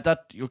 Right?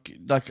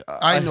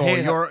 I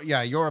know,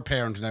 you're a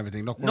parent and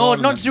everything. Look, no,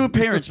 nothing to do with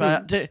parents,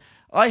 man.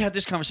 I had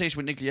this conversation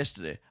with Nicola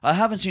yesterday. I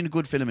haven't seen a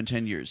good film in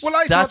 10 years. Well,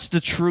 that's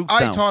the truth.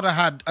 I thought I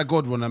had a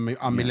good one on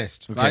my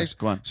list, okay, right?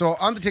 Go on. So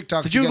on the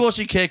TikToks... Did you go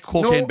see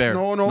Cocaine Bear?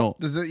 No. On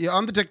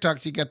the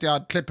TikToks you get the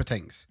odd clip of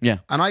things. Yeah.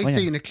 And I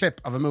seen a clip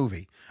of a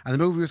movie. And the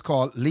movie was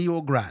called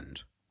Leo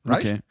Grand.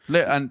 Right? Okay.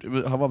 And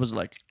what was it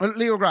like? Well,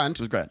 Leo Grand. It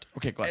was grand.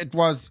 Okay, go on. It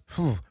was...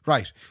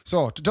 right.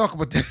 So, to talk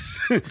about this,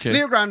 okay.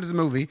 Leo Grand is a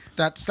movie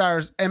that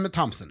stars Emma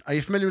Thompson. Are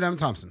you familiar with Emma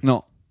Thompson?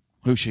 No.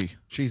 Who's she?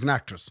 She's an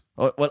actress.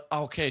 Oh, well,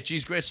 okay.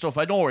 She's great stuff.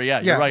 I know her,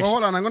 yeah. You're right. Well,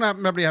 hold on. I'm going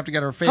to maybe have to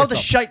get her face How the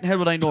up. shite in hell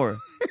would I know her?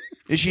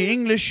 Is she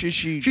English? Is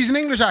she... She's an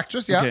English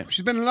actress, yeah. Okay.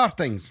 She's been in a lot of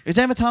things. Is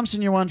Emma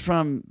Thompson your one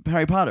from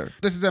Harry Potter?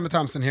 This is Emma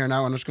Thompson here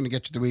now. I'm just going to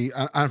get you the wee...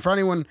 And for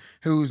anyone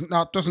who's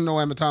doesn't know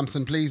Emma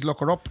Thompson, please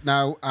look her up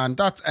now. And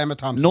that's Emma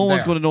Thompson. No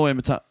one's going to know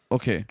Emma Thompson.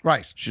 Okay.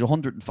 Right. She's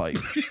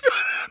 105.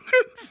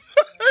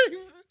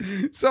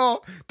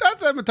 So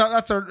that's Emma Thompson.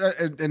 That's her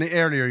in the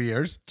earlier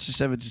years. She's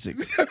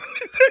 76.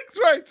 That's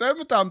right. So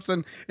Emma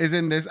Thompson is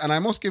in this, and I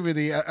must give you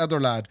the other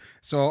lad.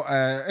 So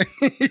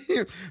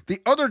the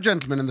other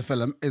gentleman in the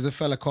film is a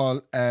fella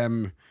called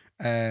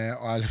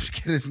I'll have to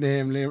get his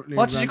name. Leo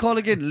What did you call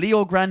again?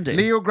 Leo Grande.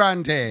 Leo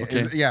Grande.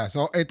 Okay.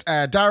 So it's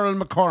Daryl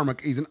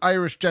McCormick. He's an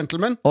Irish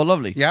gentleman. Oh,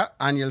 lovely. Yeah,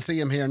 and you'll see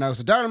him here now.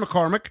 So Daryl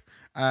McCormick,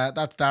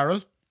 that's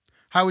Daryl.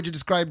 How would you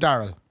describe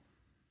Daryl?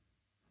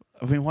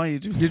 I mean, why are you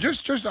doing? I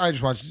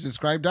just want you to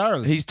describe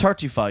Daryl. He's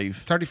 35.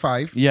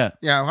 35. Yeah.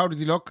 Yeah. How does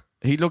he look?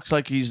 He looks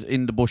like he's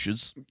in the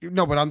bushes.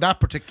 No, but on that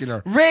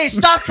particular. Ray,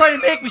 stop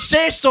trying to make me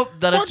say something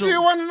that What do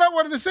you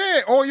want to say?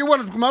 Oh, you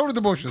wanted to come out of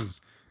the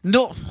bushes.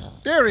 No.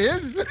 There he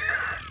is.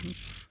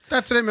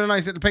 That's him in a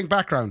nice little pink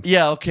background.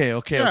 Yeah, okay.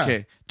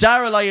 Yeah.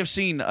 Daryl I have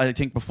seen, I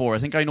think, before. I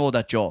think I know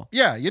that jaw.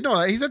 Yeah, you know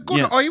that. He's a good...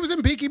 Yeah. Oh, he was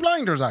in Peaky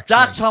Blinders, actually.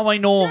 That's how I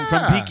know him,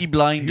 from Peaky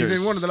Blinders.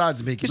 He's one of the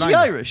lads in Peaky Is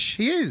Blinders. he Irish?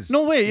 He is.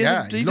 No way.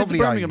 Yeah, he did the lovely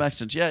Birmingham eyes.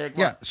 accent. Yeah,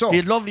 Yeah, so... he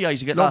had lovely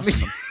eyes. You get lost in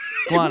them.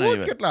 Go on,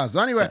 anyway. Get lost. So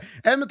anyway,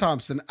 Emma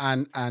Thompson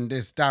and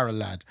this Daryl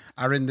lad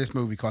are in this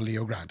movie called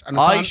Leo Grant. And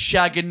it's I on,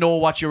 shagging know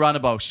what you're on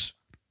about.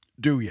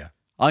 do you?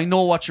 I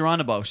know what you're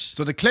on about.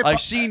 So the clip... I've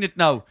seen it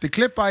now. The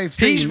clip I've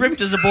seen... He's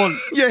ripped as a bull.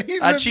 Yeah,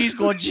 he's And ripped. she's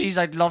going, geez,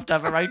 I'd love to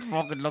have a right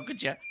fucking look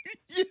at you.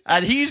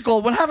 And he's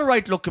going, well, have a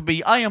right look at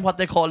me. I am what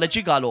they call a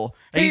gigolo.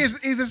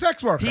 He's a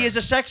sex worker. He is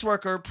a sex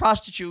worker,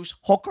 prostitute,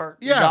 hooker.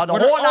 Yeah, The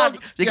but whole all- lot.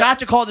 They yeah. have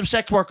to call them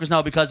sex workers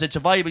now because it's a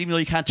viable, even though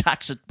you can't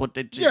tax it. But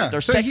they're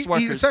so sex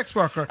workers. He's a sex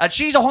worker. And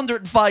she's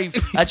 105,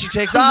 and she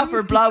takes off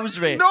her blouse,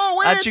 Ray. No,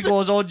 wait. And she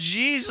goes, oh,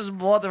 Jesus,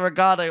 mother of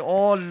God.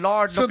 Oh,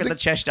 Lord, So look at the- the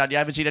chest on you. I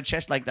haven't seen a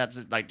chest like that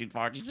since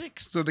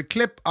 1946. So the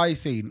clip I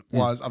seen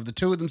was of the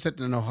two of them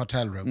sitting in a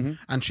hotel room,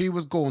 and she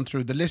was going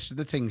through the list of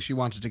the things she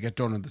wanted to get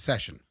done in the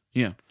session.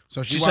 Yeah.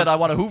 So She said, I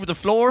want to hoover the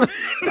floor.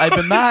 I've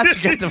been mad to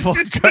get the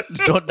fucking curtains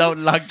done now in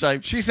a long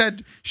time. She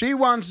said she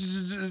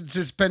wanted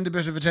to spend a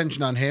bit of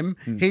attention on him.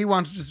 She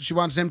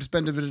wanted him to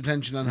spend a bit of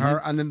attention on her,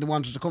 and then they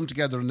wanted to come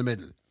together in the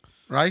middle,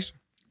 right?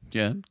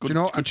 Yeah. Good, Do you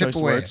know, good and tip choice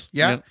of away. words.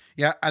 Yeah.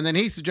 And then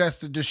he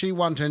suggested, does she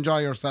want to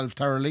enjoy herself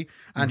thoroughly?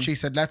 And she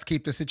said, let's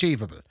keep this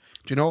achievable.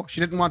 Do you know, she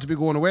didn't want to be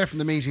going away from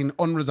the meeting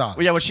unresolved.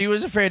 Well, yeah, well, she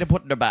was afraid of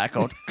putting her back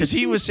out because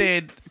he was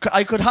saying,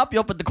 I could hop you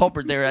up in the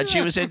cupboard there, and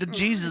she was saying,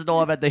 Jesus, no,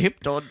 I'm at the hip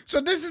done. So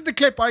this is the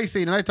clip I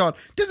seen, and I thought,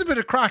 there's a bit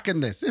of crack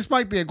in this. This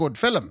might be a good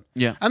film.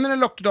 Yeah. And then I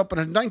looked it up,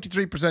 and it had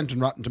 93% in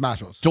Rotten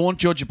Tomatoes. Don't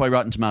judge it by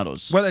Rotten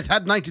Tomatoes. Well, it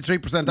had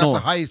 93%. That's No. a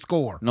high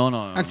score. No.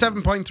 And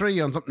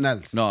 7.3 on something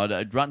else. No,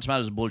 Rotten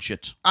Tomatoes is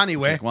bullshit.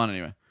 Anyway. Go on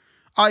anyway.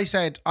 I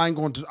said,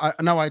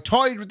 now I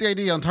toyed with the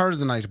idea on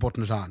Thursday night of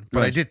putting it on, but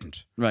I Right.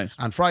 didn't. Right.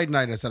 And Friday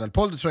night I said, I'll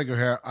pull the trigger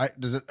here.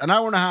 There's an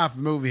hour and a half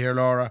of movie here,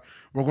 Laura.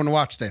 We're going to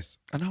watch this.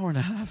 An hour and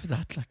a half of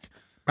that, like.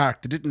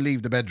 Mark, they didn't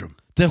leave the bedroom.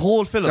 The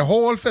whole film. The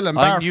whole film,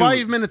 I bar knew 5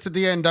 it. minutes at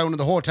the end down in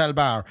the hotel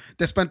bar.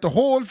 They spent the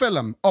whole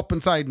film up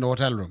inside in the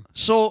hotel room.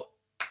 So,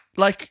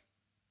 like,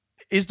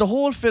 is the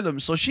whole film,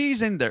 so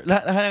she's in there.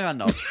 Hang on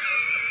now.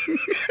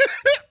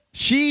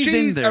 She's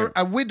in there.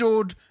 a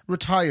widowed,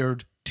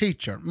 retired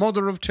teacher,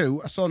 mother of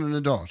two, a son and a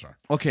daughter.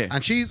 Okay.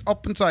 And she's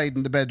up inside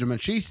in the bedroom, and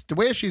the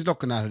way she's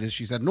looking at it is,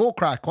 she said, no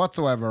crack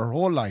whatsoever her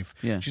whole life.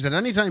 Yeah. She said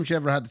anytime she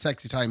ever had the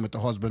sexy time with the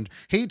husband,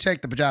 he'd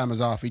take the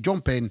pajamas off, he'd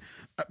jump in,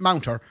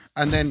 mount her,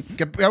 and then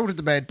get out of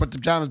the bed, put the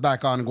pajamas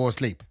back on and go to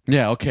sleep.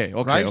 Yeah, okay.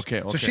 Right?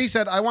 Okay. So she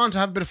said, I want to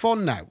have a bit of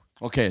fun now.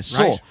 Okay,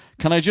 so Right.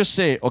 can I just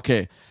say,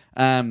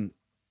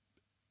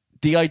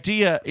 the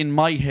idea in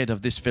my head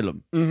of this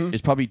film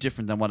is probably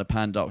different than what it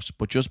panned out,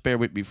 but just bear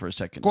with me for a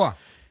second. Go on.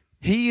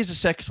 He is a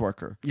sex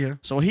worker. Yeah.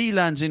 So he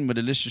lands in with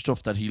a list of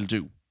stuff that he'll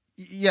do.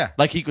 Yeah.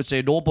 Like he could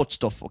say no butt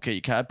stuff. Okay,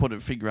 you can't put a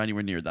finger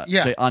anywhere near that.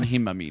 Yeah. Say on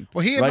him, I mean.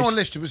 Well, he had Right? no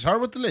list. It was her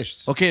with the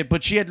list. Okay,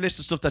 but she had a list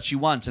of stuff that she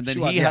wants, and then She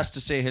wants, he yeah. has to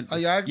say Oh,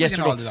 yeah, we yes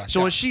can or all no. do that, So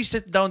yeah. is she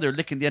sitting down there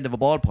licking the end of a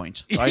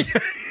ballpoint, right?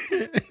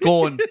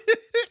 Going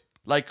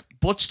like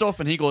butt stuff,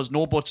 and he goes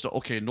no butt stuff.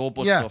 Okay, no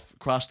butt Yeah. stuff.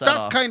 Cross that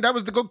That's off. that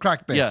was the good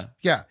crack bit. Yeah.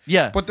 Yeah.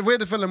 Yeah. But the way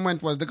the film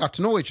went was they got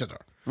to know each other.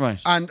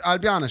 Right. And I'll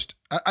be honest,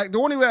 the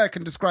only way I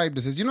can describe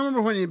this is, you know,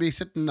 remember when you'd be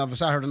sitting of a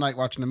Saturday night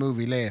watching a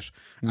movie late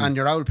and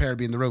your owl pair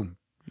be in the room?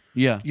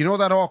 Yeah. You know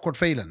that awkward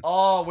feeling?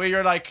 Oh, where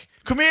you're like,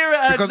 come here,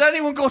 Because- does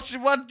anyone go to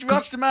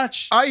watch the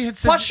match? I had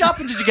said- What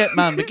shopping did you get,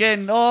 ma'am?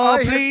 Again, oh,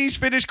 I had- please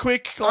finish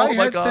quick. Oh, I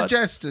my had God.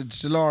 suggested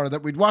to Laura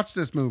that we'd watch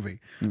this movie.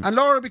 And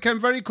Laura became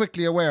very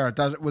quickly aware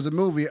that it was a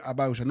movie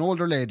about an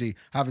older lady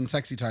having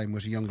sexy time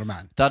with a younger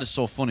man. That is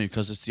so funny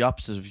because it's the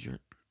opposite of your...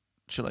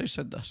 Should I have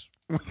said that?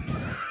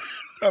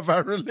 Of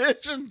our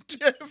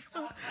relationship.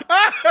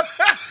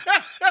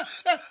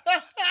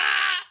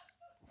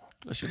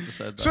 I shouldn't have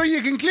said that. So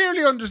you can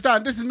clearly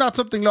understand this is not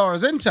something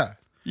Laura's into.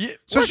 yeah,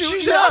 so well, she-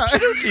 she's yeah.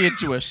 absolutely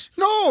into it.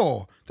 No.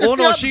 Oh, no,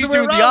 the she's opposite way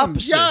doing the around.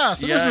 opposite. Yeah,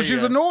 so Yeah, she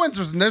was yeah. no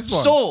interest in this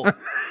one. So,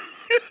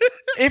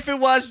 if it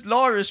was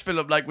Laura's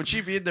film, like when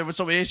she'd be in there with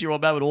some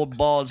 80-year-old man with old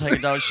balls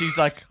hanging down, she's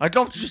like, I'd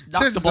love to just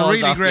knock This the is a balls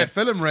really off great you.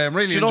 film, Ray. I'm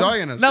really You know?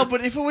 enjoying it. No,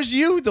 but if it was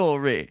you though,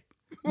 Ray,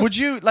 would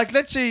you, like,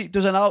 let's say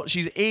there's an out,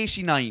 she's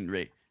 89,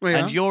 Ray, Yeah.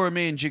 and you're a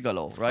main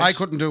gigolo, right? I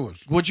couldn't do it.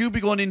 Would you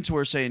be going into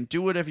her saying,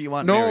 do whatever you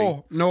want,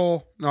 Mary?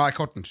 No, I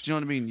couldn't. Do you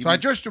know what I mean?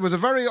 It was a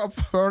very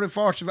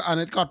fortunate, and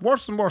it got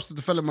worse and worse as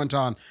the film went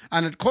on,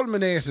 and it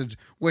culminated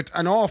with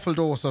an awful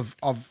dose of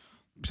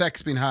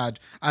sex being had,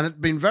 and it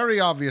been very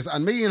obvious,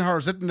 and me and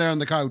her sitting there on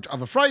the couch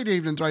of a Friday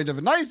evening trying to have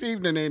a nice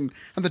evening in,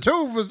 and the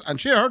two of us,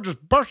 and her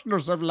just bursting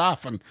herself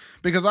laughing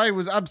because I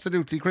was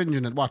absolutely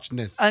cringing at watching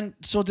this. And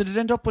so did it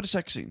end up with a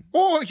sex scene?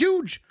 Oh,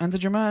 huge. And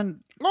did your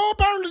man... Oh,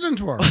 barreled it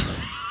into her.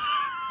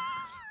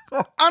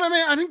 And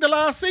I think the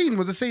last scene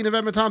was a scene of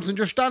Emma Thompson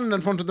just standing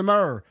in front of the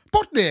mirror,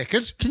 butt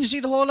naked. Can you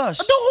see the whole lot?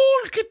 The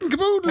whole kit and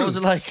caboodle. What was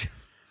it like?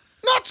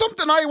 Not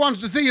something I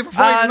wanted to see of a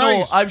Friday night.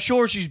 No, I'm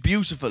sure she's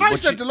beautiful. I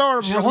said to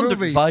Laura she's before the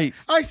movie,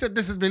 105. I said,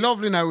 this would be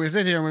lovely now. We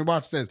sit here and we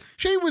watch this.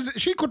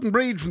 She couldn't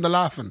breathe from the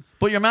laughing.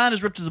 But your man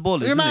is ripped as a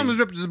bull, Your man was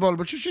ripped as a bull,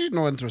 but she had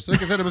no interest.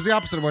 Like I said, it was the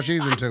opposite of what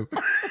she's into.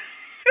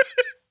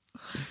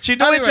 She had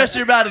no interest in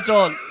your man at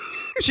all.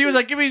 She was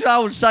like, give me these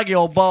old saggy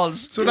old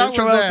balls. So that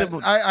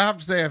was I have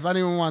to say, if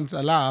anyone wants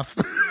a laugh,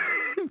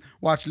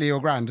 watch Leo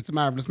Grand. It's a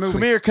marvellous movie.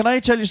 Come here, can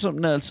I tell you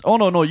something else? Oh,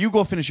 no, you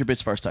go finish your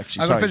bits first,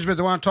 actually. I'm going to finish bits.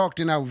 I want to talk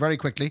to you now very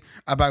quickly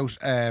about,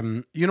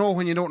 you know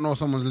when you don't know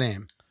someone's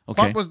name.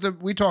 Okay.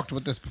 We talked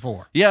about this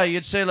before. Yeah,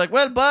 you'd say like,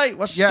 well, bye,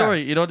 what's the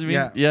story? You know what I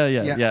mean?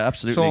 Yeah,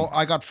 absolutely. So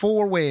I got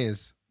 4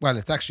 ways, well,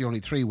 it's actually only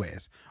 3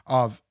 ways,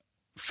 of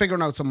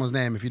figuring out someone's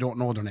name if you don't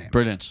know their name.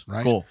 Brilliant.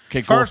 Right? Go.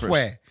 Okay, First go for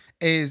way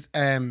is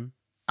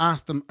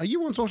ask them, are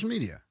you on social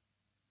media?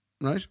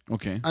 Right?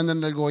 Okay. And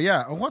then they'll go,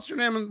 yeah. Oh, what's your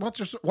name and what's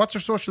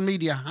your social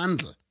media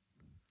handle?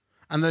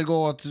 And they'll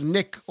go, it's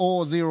Nick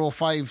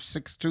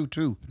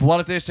 0056222. But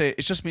what if they say,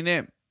 it's just my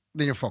name?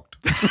 Then you're fucked.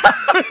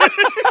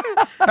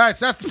 Right,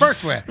 so that's the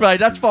first way. Right,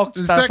 that's fucked.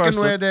 The second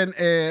way then,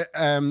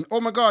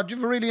 oh my God, you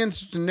have a really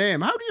interesting name.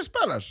 How do you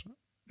spell it?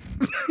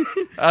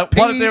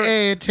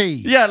 P-A-T.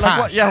 Yeah, like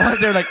what? Yeah, what if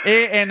they're like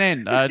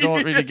A-N-N? I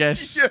don't really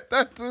guess. Yeah,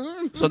 that's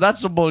So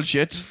that's some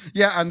bullshit.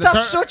 Yeah, and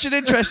that's such an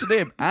interesting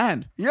name.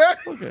 Anne. Yeah.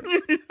 Okay.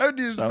 How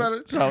do you spell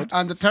it? Sound.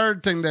 And the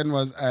third thing then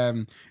was,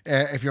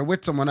 if you're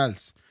with someone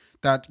else,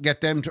 that get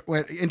them to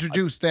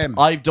introduce them.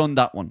 I've done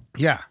that one.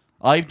 Yeah.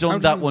 I've done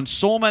that one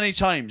so many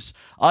times.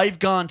 I've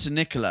gone to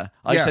Nicola.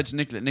 I Yeah. said to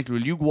Nicola,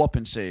 will you go up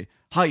and say,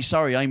 hi,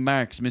 sorry, I'm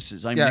Mark's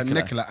missus. I'm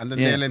Nicola. And then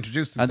they'll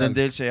introduce themselves. And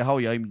then they'll say, how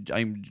are you?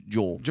 I'm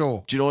Joe.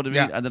 Joe. Do you know what I mean?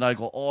 Yeah. And then I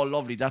go, oh,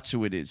 lovely, that's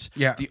who it is.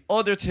 Yeah. The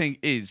other thing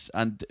is,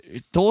 and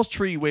those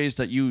 3 ways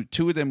that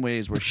 2 of them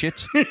ways were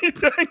shit.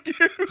 Thank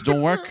you.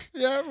 Don't work.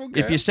 Yeah, okay.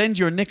 If you send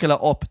your Nicola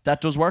up,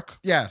 that does work.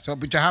 Yeah,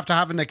 but you have to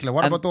have a Nicola.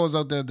 What about those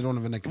out there that don't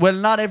have a Nicola? Well,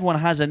 not everyone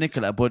has a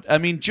Nicola, but I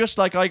mean, just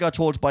like I got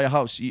told to buy a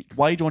house,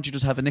 why don't you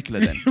just have a Nicola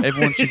then?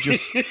 Everyone should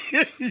just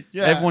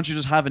everyone should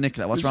just have a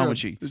Nicola. What's wrong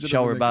with you?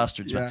 Shower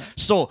bastards. Yeah. Man.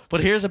 So,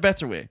 but here's a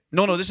better way.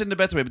 No, this isn't the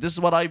better way, but this is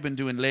what I've been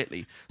doing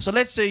lately. So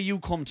let's say you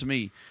come to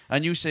me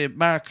and you say,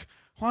 Mark,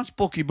 what's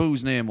Bucky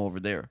Boo's name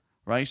over there?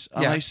 Right?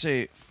 And I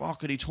say,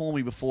 fuck it, he told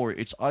me before,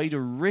 it's either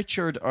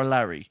Richard or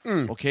Larry.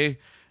 Okay?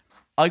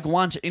 I go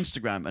on to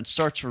Instagram and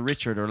search for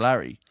Richard or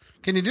Larry.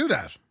 Can you do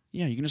that?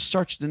 Yeah, you can just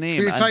search the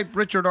name. Can you type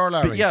Richard or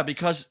Larry? But yeah,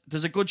 because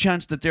there's a good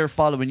chance that they're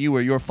following you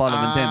or you're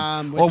following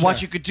them. Or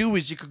what you could do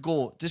is you could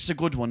go, this is a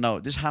good one now.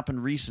 This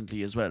happened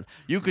recently as well.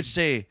 You could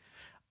say,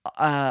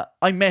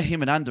 I met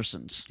him at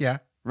Anderson's. Yeah.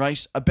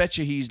 Right? I bet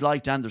you he's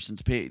liked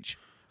Anderson's page.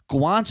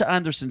 Go on to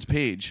Anderson's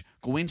page,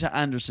 go into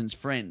Anderson's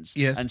friends,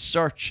 and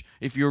search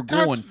if you're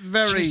going.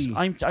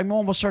 I'm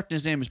almost certain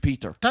his name is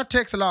Peter. That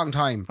takes a long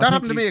time. That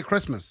happened to me at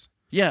Christmas.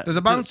 Yeah. There's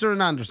a bouncer in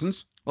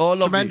Anderson's. Oh,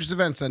 lovely. Tremendous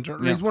event centre.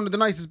 And he's one of the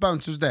nicest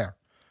bouncers there.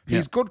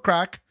 He's good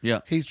crack.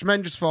 Yeah. He's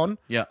tremendous fun.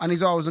 Yeah. And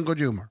he's always in good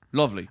humour.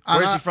 Lovely. And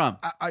Where's he from?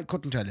 I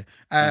couldn't tell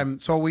you.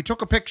 So we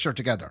took a picture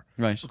together.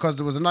 Right. Because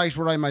there was a night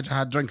where I might have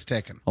had drinks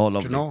taken. Oh,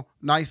 lovely. Do you know?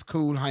 Nice,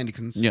 cool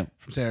Heinekens. Yeah.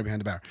 From Sarah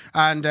behind the bar.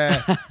 And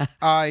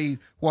I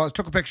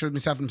took a picture of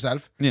myself and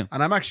himself. Yeah.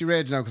 And I'm actually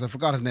raging now because I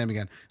forgot his name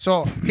again.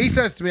 So he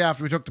says to me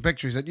after we took the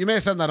picture, he said, you may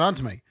send that on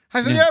to me.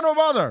 I said, yeah no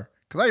bother.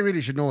 Because I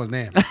really should know his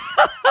name.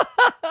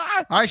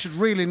 I should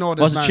really know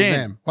this man's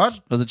name. What?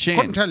 Was it Shane?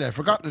 Couldn't tell you. I've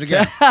forgotten it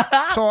again.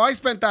 So I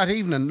spent that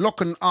evening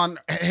looking on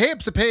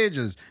heaps of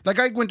pages. Like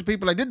I go into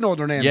people I did know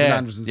their names in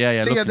Anderson's.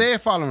 Yeah. See, they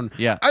following.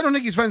 Yeah. I don't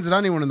think he's friends with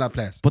anyone in that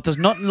place. But there's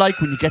nothing like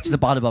when you get to the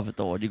bottom of it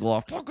though, and you go,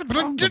 fucking. But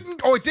I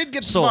didn't. Oh, it did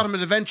get to the bottom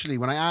of it eventually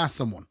when I asked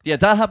someone. Yeah,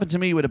 that happened to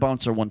me with a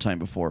bouncer one time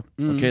before.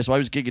 Okay, so I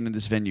was gigging in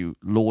this venue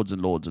loads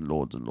and loads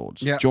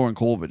during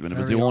COVID when it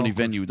was the only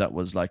venue that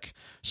was like.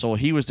 So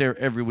he was there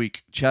every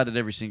week, chatted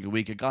every single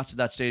week. It got to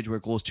that stage where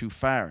it goes too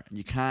far and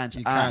you can't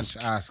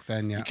ask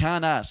then. Yeah, you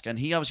can't ask, and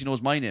he obviously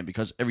knows my name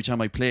because every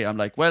time I play, I'm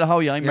like, well, how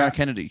are you? I'm Mark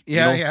Kennedy.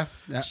 Yeah.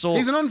 So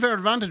he's an unfair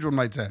advantage, one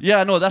might say.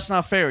 Yeah, no, that's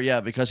not fair. Yeah,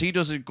 because he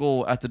doesn't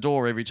go at the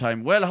door every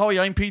time. Well, how are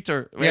you? I'm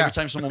Peter. Every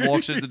time someone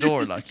walks in the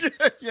door, like,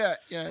 yeah.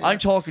 I'm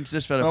talking to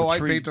this fella. No,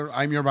 for I'm Peter.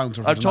 I'm your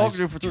bouncer. I'm talking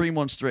to him for 3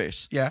 months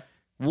straight. Yeah.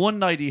 One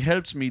night he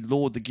helps me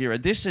load the gear.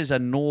 And this is a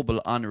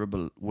noble,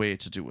 honourable way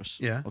to do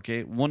it. Yeah.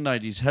 Okay. One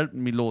night he's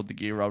helping me load the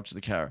gear out to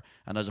the car,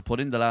 and as I put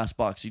in the last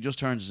box, he just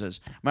turns and says,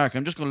 "Mark,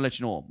 I'm just going to let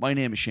you know, my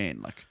name is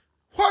Shane." Like,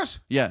 What?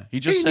 Yeah, he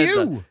just He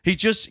said knew. that. He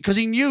just because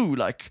he knew,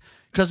 like,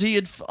 because he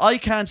had. I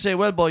can't say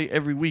well boy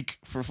every week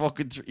for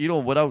fucking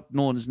without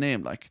knowing his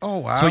name, like. Oh,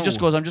 wow. So he just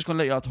goes, I'm just going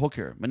to let you off the hook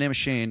here. My name is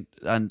Shane,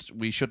 and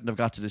we shouldn't have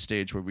got to this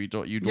stage where you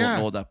don't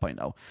know that by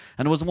now.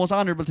 And it was the most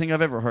honourable thing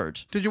I've ever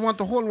heard. Did you want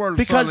the whole world to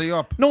Because swallow you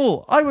up?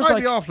 no, I was I'd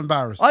like, be awful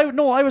embarrassed. I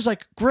was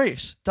like,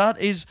 great. That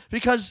is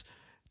because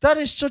that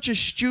is such a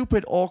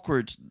stupid,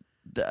 awkward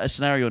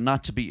scenario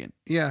not to be in.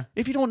 Yeah.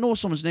 If you don't know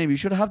someone's name, you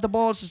should have the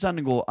balls to stand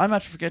and go, I'm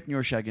after forgetting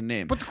your shagging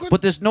name.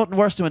 But there's nothing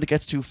worse than when it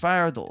gets too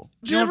far, though.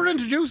 Did you ever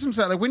introduce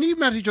himself? Like when you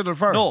met each other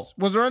first? No.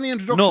 Was there any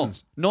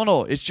introductions?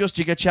 No. It's just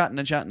you get chatting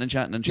and chatting and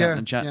chatting and chatting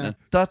and chatting. Yeah.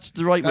 That's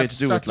the right way to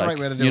do it. That's the like, right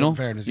way to do it, you know? in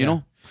fairness. You yeah.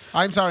 know?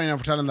 I'm sorry now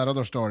for telling that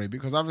other story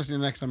because obviously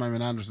the next time I'm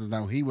in Anderson's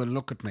now, he will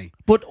look at me.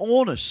 But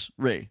own it,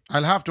 Ray.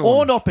 I'll have to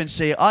Own it. up and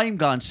say, I'm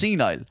gone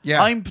senile.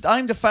 Yeah. I'm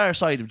the far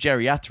side of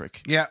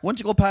geriatric. Yeah. Once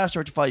you go past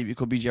 35, you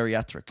could be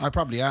geriatric. I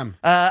probably am.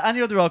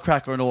 Any other old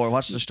cracker or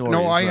what's the story?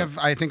 No, I have.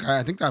 I think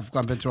I've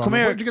been through. Come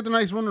here. Where'd you get the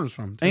nice runners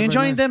from? I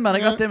enjoyed nice. them, man. I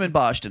Yeah. got them in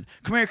Boston.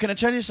 Come here, can I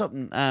tell you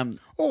something?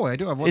 Oh, I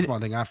do have one small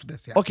thing after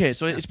this. Yeah. Okay,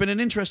 so it's been an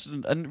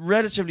interesting and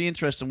relatively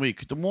interesting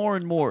week. The more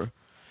and more,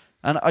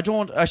 and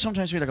I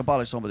sometimes feel like a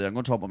bollock somebody. I'm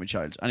going to talk about my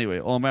child. Anyway,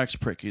 Mark's a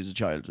prick. He's a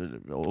child,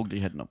 ugly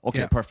head in him. Okay,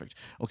 Yeah. perfect.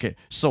 Okay,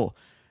 so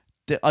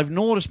I've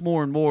noticed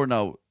more and more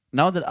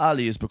now that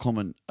Ali is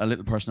becoming a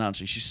little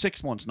personality. She's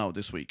 6 months now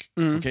this week.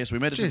 Okay, so we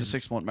made it to the Jesus,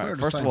 6 month mark. where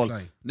does First of time all,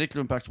 fly? Nicola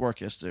went back to work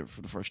yesterday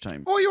for the first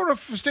time. Oh, you're a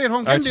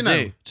stay-at-home Kendy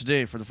now.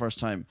 Today for the first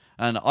time,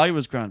 and I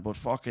was grand, but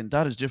fucking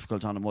that is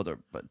difficult on a mother,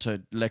 but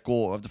to let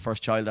go of the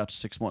first child after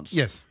 6 months.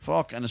 Yes.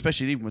 Fuck, and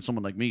especially even with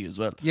someone like me as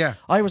well. Yeah.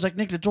 I was like,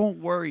 Nicola,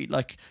 don't worry,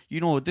 like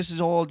this is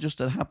all just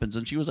that happens,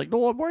 and she was like,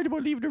 no, I'm worried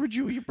about leaving her with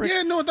you. You prick.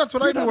 Yeah, no, that's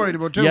what I'd be worried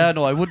about too. Yeah,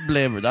 no, I wouldn't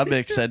blame her. That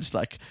makes sense.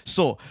 Like,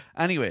 so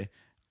anyway,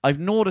 I've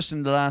noticed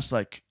in the last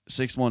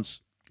 6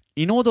 months.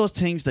 You know those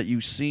things that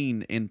you've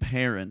seen in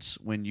parents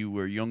when you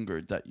were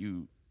younger that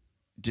you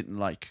didn't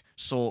like?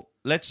 So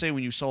let's say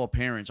when you saw a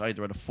parent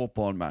either at a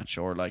football match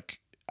or like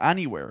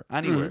anywhere,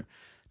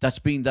 that's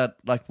been that,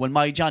 like, when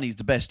my Johnny's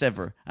the best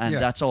ever and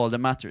that's all that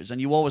matters.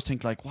 And you always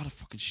think like, what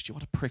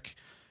a prick.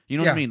 You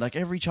know what I mean? Like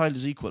every child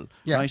is equal.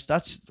 Yeah. Right?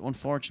 That's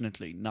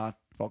unfortunately not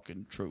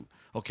fucking true.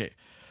 Okay.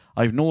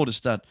 I've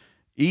noticed that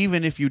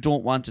even if you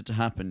don't want it to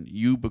happen,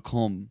 you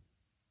become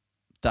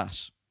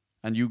that.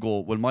 And you go,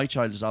 well, my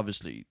child is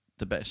obviously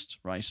the best,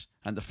 right?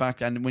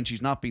 And when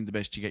she's not being the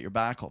best, you get your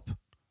back up.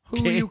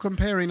 Who are you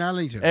comparing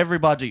Ali to?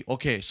 Everybody.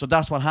 Okay, so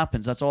that's what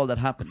happens. That's all that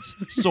happens.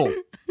 So,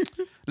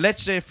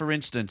 let's say, for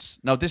instance,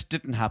 now this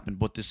didn't happen,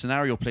 but the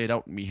scenario played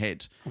out in my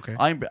head. Okay.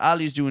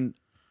 Ali's doing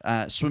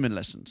swimming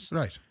lessons.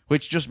 Right.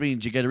 Which just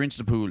means you get her into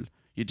the pool,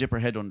 you dip her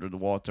head under the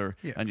water,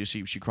 Yeah. and you see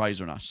if she cries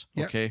or not.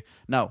 Yeah. Okay?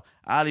 Now,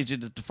 Ali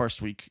did it the first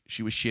week.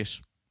 She was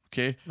shit.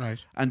 Okay? Right.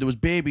 And there was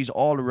babies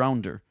all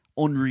around her.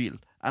 Unreal.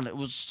 And it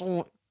was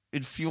so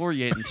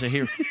infuriating to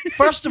hear.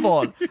 First of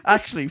all,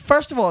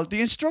 the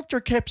instructor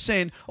kept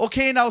saying,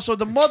 okay, now, so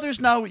the mothers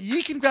now,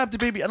 you can grab the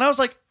baby. And I was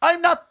like,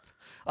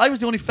 I was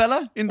the only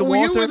fella in the water.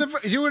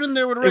 You were in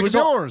there with a It rig was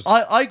of yours.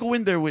 I go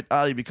in there with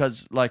Ali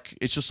because, like,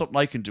 it's just something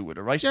I can do with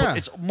her, right? Yeah. But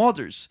it's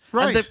mothers.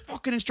 Right. And the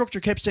fucking instructor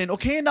kept saying,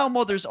 okay, now,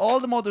 mothers,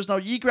 all the mothers, now,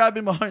 you grab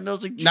him behind. I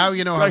was like, Now Jesus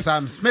you know Christ. how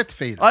Sam Smith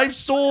feels. I'm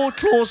so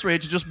close, Ray,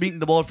 to just meeting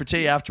them all for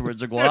tea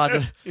afterwards and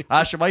going,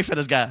 Asher, my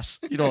fella's gas.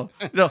 You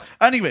know.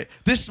 Anyway,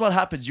 this is what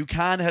happens. You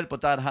can't help but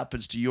that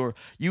happens to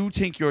you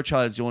think your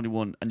child's the only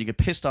one and you get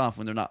pissed off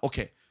when they're not.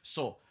 Okay,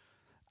 so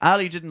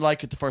Ali didn't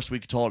like it the first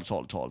week at all.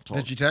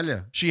 Did she tell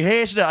you? She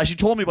hated it. She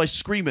told me by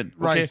screaming.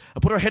 Okay? Right. I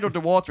put her head under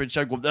water and she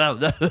started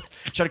going,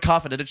 she started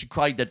coughing and then she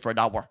cried dead for an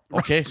hour.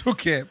 Okay.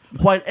 Okay.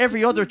 While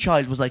every other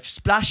child was like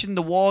splashing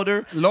the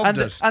water. Loved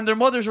it. And their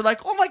mothers were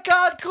like, oh my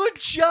God, good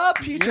job,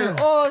 Peter. Yeah.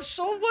 Oh, it's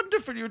so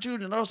wonderful you're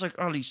doing it. And I was like,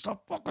 Ali,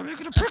 stop fucking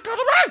making a prick out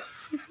of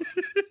me.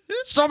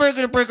 Stop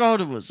making a prick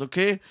out of us,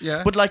 okay?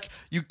 Yeah. But like,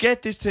 you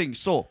get this thing.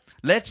 So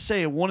let's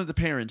say one of the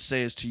parents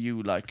says to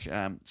you, like,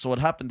 so it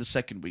happened the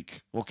second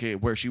week, okay,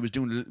 where she was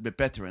doing a little bit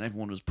better and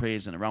everyone was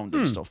praising around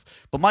and stuff.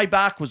 But my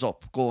back was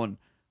up going,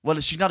 well,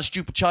 she's not a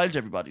stupid child,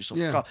 everybody. So,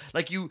 Yeah.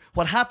 like,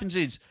 what happens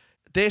is,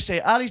 they say,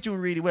 Ali's doing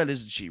really well,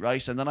 isn't she,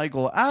 right? And then I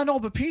go, no,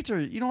 but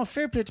Peter,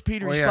 fair play to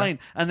Peter, he's fine.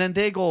 And then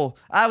they go,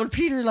 well,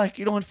 Peter, like,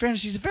 in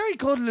fairness, he's a very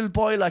good little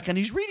boy, like, and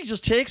he's really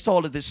just takes to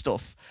all of this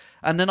stuff.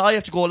 And then I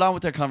have to go along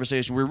with their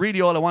conversation where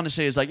really all I want to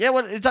say is like, yeah,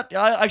 well, is that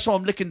I saw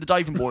him licking the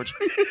diving board.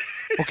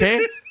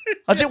 Okay?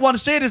 I didn't want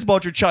to say this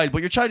about your child,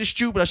 but your child is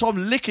stupid. I saw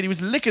him licking. He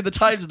was licking the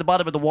tiles at the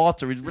bottom of the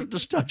water.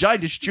 The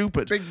child is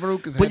stupid. Big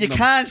Farouk is But you heading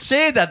can't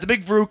say that. The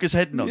big Farouk is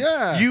heading up.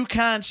 Yeah. You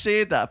can't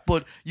say that,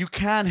 but you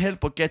can't help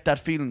but get that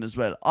feeling as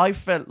well. I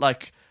felt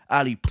like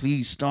Ali,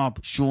 please stop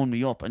showing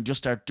me up and just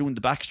start doing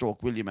the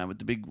backstroke, will you, man, with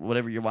the big,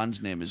 whatever your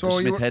one's name is, the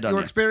Smith head on you're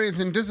you.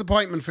 experiencing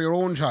disappointment for your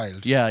own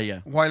child. Yeah.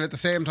 While at the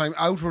same time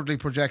outwardly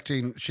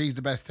projecting she's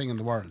the best thing in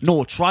the world.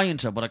 No, trying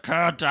to, but I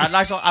can't.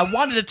 I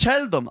wanted to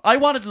tell them. I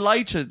wanted to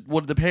lie to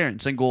one of the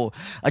parents and go,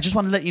 I just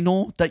want to let you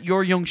know that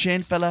your young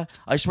Shane fella,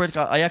 I swear to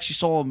God, I actually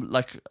saw him,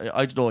 like,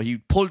 I don't know, he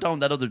pulled down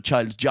that other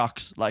child's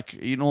jocks, like,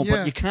 you know,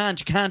 but you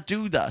can't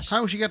do that.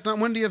 How's she getting on?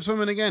 When do you have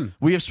swimming again?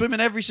 We have swimming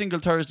every single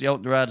Thursday out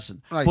in the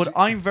Radisson. Right. But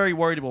I'm very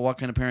worried about what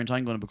kind of parent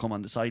I'm going to become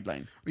on the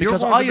sideline. You're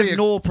Because going I to be have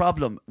no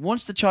problem.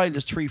 Once the child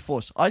is 3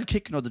 foot, I'll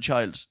kick another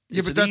child. Yeah,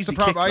 It's but an that's the easy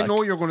problem. kick, I know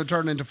like. you're going to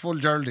turn into full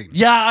Geraldine.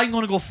 Yeah, I'm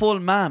going to go full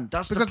ma'am.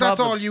 That's Because the problem. that's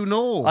all you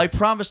know. I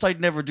promised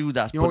I'd never do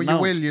that. You know, but you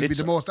now will. You'll be it's-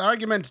 the most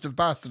argumentative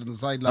bastard on the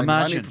sideline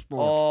Imagine. of any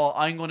sport. Oh,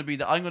 I'm going to be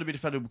the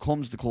fellow who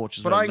becomes the coach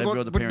as but well. And every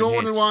other but parent no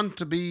one hates. will want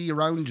to be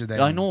around you then.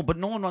 I know, but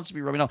no one wants to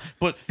be rubbing out.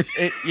 But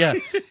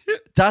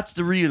that's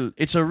the real.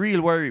 It's a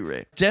real worry,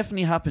 Ray.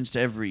 Definitely happens to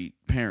every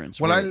parent.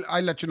 Well,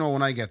 I'll let you know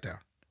when I get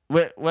there.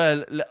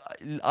 Well,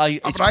 it's But I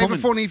have coming. a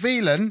funny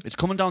feeling. It's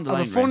coming down the I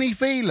line. have a funny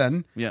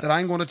feeling Yeah. that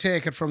I'm going to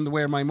take it from the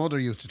way my mother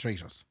used to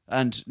treat us. Ray,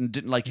 and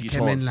didn't like you at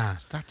Came all. in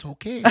last. That's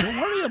okay. Don't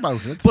worry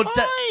about it. It's But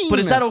fine. but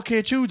is that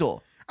okay too,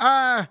 though?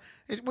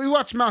 We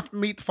watched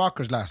Meet the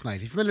Fockers last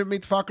night. You familiar with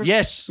Meet the Fockers?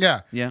 Yes.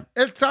 Yeah. Yeah.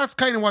 That's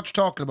kind of what you're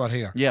talking about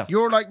here. Yeah.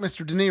 You're like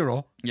Mr. De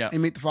Niro Yeah.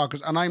 in Meet the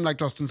Fockers, and I'm like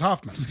Dustin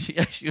Hoffman.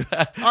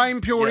 Yeah. I'm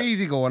pure Yeah.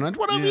 easygoing, and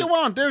whatever Yeah. you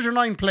want, there's your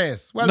 9th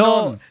place. Well No,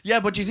 done. yeah,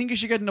 but do you think you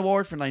should get an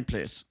award for 9th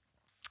place?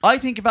 I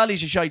think if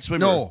Ali's a shite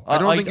swimmer. No, I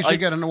don't think you should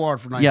get an award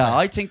for 9th Yeah, place.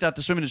 I think that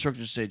the swimming instructor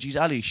should say, geez,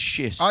 Ali's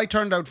shit. I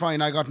turned out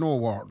fine. I got no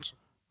awards.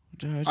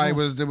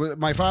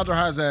 My father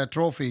has a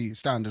trophy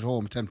stand at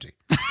home. It's empty.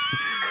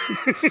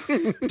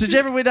 Did you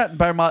ever win that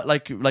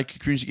in like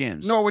community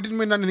games? No, we didn't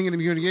win anything in the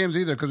community games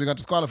either because we got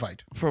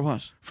disqualified For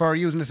what? for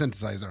using a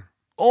synthesizer.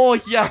 Oh,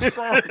 yeah,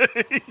 sorry.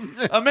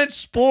 I meant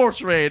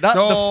sports, Ray, not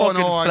the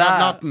fucking I flat.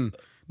 got nothing.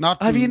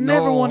 Have you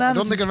never won I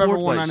don't anything think I've ever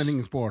won sport-wise? anything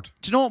in sport.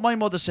 Do you know what my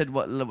mother said?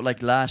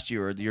 Like last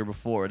year or the year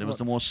before, and it was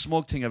the most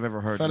smug thing I've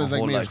ever heard. Fellas in my like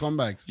whole me are life.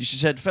 scumbags. She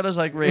said, "Fellas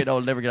like Ray,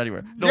 I'll never get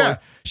anywhere." No, Yeah.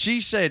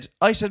 she said.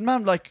 I said,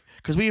 "Ma'am, like,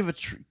 because we have a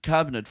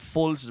cabinet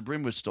full to the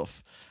brim with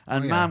stuff,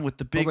 and Oh, yeah. Ma'am with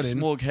the big Rub it in.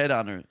 smug head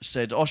on her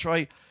said, "Oh, sure,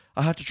 I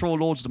had to throw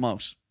loads of them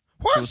out.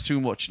 What? It was too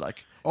much.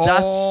 Like,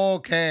 that's."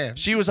 Okay.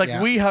 She was like,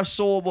 Yeah. "We have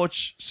so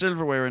much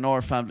silverware in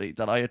our family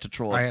that I had to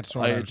throw. I had to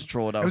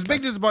throw it out. It It was a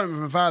big disappointment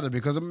for my father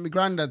because at my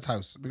granddad's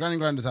house, my granny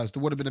and granddad's house,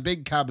 there would have been a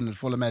big cabinet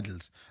full of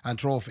medals and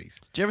trophies.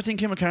 Do you ever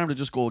think Kim McCarran would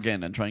just go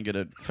again and try and get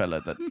a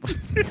fella that?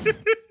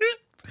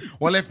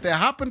 Well, if they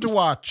happen to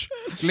watch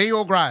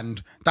Leo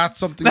Grand, that's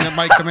something that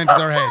might come into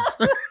their head.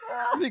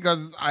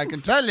 Because I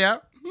can tell you.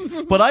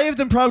 But I have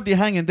them proudly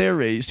hanging there,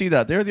 Ray. You see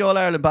that? They're the All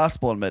Ireland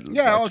basketball medals.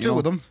 Yeah, all you two know.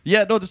 of them.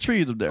 Yeah, no, there's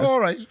 3 of them there. All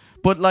right.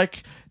 But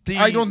like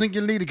I don't think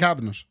you'll need a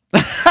cabinet.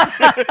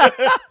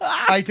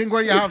 I think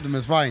where you have them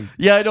is fine.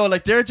 Yeah, I know.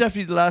 Like they're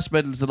definitely the last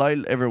medals that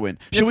I'll ever win.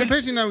 It's a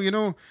pity now, you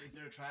know.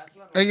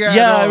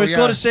 Yeah, I was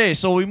going to say.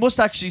 So we must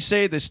actually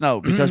say this now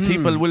because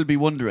people will be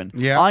wondering.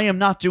 Yeah. I am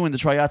not doing the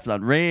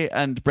triathlon. Ray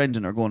and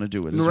Brendan are going to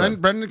do it. No, as well.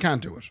 Brendan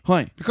can't do it.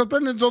 Why? Because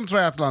Brendan's done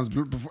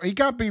triathlons before. He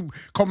can't be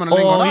coming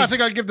along going, I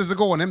think I'll give this a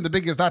go. And him, the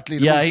biggest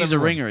athlete. Yeah, amongst he's a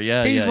everyone. ringer.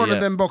 Yeah, he's yeah, one yeah.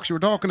 of them bucks you were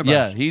talking about.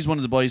 Yeah, he's one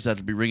of the boys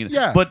that'll be ringing it.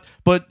 Yeah.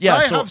 But yeah,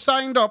 I so, have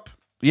signed up.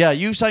 Yeah,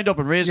 you signed up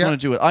and Ray's Yeah. going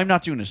to do it. I'm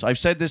not doing this. I've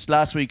said this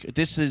last week.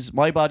 This is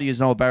my body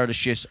is now a barrel of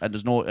shit, and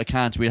I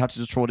can't. We have to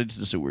just throw it into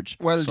the sewage.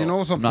 Well, So, do you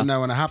know something I'm not-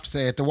 now? And I have to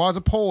say it. There was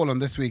a poll on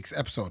this week's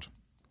episode.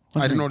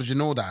 I don't know. Did you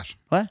know that?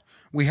 What?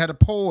 We had a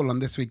poll on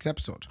this week's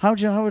episode. How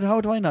do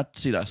I not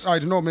see that? I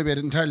don't know. Maybe I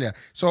didn't tell you.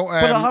 So,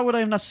 But how would I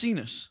have not seen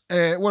it?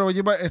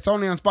 it's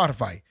only on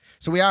Spotify.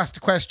 So we asked the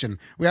question.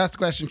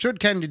 Should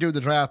Kendy do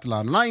the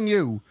triathlon? And I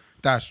knew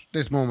that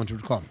this moment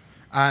would come.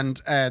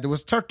 And there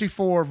was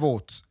 34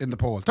 votes in the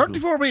poll.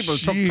 34 people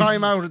took Jeez.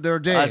 time out of their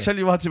day. I'll tell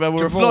you what, man, we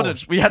to were vote.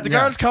 flooded. We had the Yeah.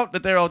 girls counting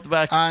it there out the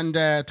back. And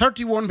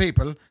 31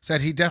 people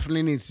said he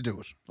definitely needs to do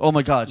it. Oh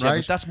my God, yeah, Right.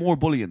 but that's more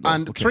bullying though.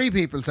 And Okay. 3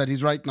 people said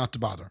he's right not to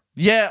bother.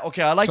 Yeah,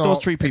 okay, I like So those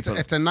 3 people.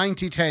 It's a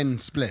 90-10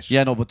 split.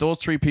 Yeah, no, but those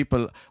 3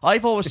 people,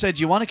 I've always said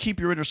you want to keep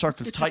your inner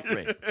circles tight,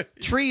 Ray.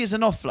 3 is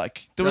enough,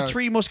 like. There was Yeah.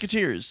 3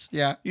 musketeers.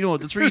 Yeah. You know,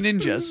 the 3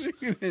 ninjas.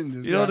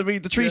 You know what I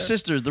mean? The 3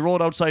 sisters, the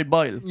road outside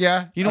Bile.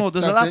 Yeah, You know,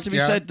 there's a that's lot it, to be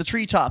yeah. said. The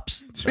 3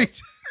 tops.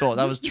 No,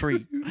 that was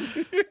 3.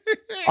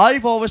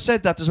 I've always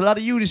said that. There's a lot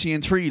of unity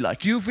in 3,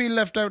 like. Do you feel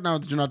left out now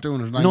that you're not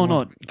doing it? No,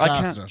 I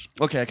Classed can't. it.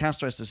 Okay, I can't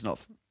stress this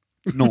enough.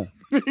 No.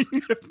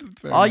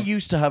 I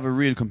used to have a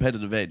real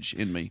competitive edge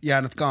in me. Yeah,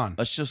 and it's gone.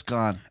 It's just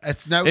gone.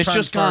 It's now It's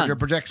just transferred gone. your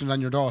projections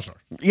on your daughter.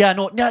 Yeah,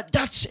 no,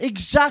 that's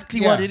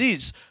exactly what Yeah. it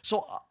is.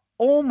 So,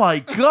 oh my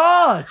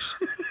God.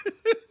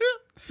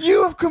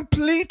 You have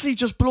completely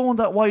just blown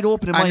that wide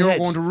open in And my you're head.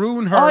 going to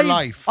ruin her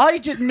life. I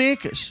didn't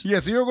make it. Yeah,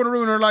 so you're going to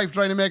ruin her life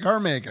trying to make her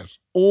make it.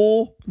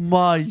 Oh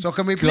my So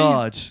can we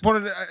God. please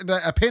put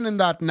a pin in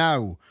that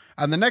now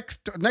And the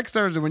next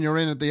Thursday when you're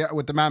in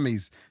with the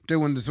mammies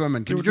doing the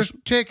swimming, can you just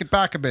take it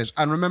back a bit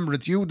and remember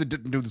it's you that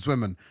didn't do the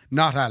swimming,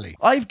 not Ali?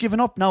 I've given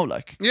up now,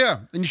 like.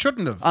 Yeah, and you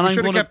shouldn't have. And you I'm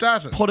should have gonna kept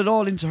at it. put it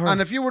all into her.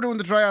 And if you were doing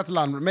the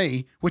triathlon with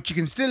me, which you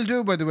can still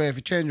do, by the way, if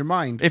you change your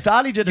mind. If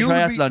Ali did a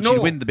triathlon,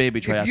 she'd win the baby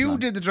triathlon. If you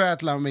did the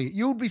triathlon with me,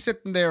 you'd be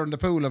sitting there in the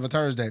pool of a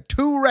Thursday,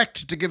 too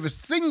wrecked to give a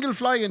single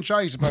flying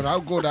shite about how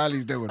good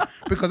Ali's doing.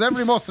 Because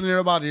every muscle in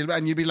your body,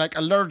 and you'd be like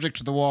allergic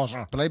to the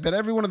water. But I bet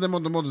every one of them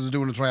other mothers is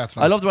doing a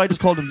triathlon. I love the way I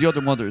just called them the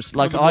other mothers.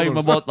 Like, I'm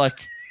about,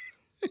 like...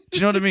 Do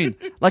you know what I mean?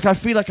 Like, I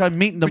feel like I'm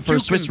meeting them for a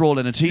Swiss roll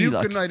and a tea. You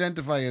like. can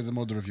identify as a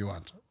mother if you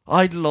want.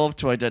 I'd love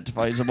to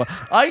identify as a mother.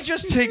 I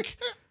just think...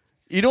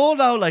 You know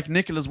now, like,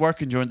 Nicola's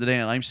working during the day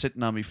and I'm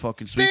sitting on me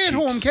fucking sweet cheeks.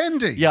 Stay-at-home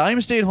Kendy. Yeah, I'm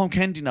a stay-at-home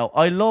Kendy now.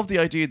 I love the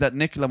idea that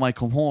Nicola might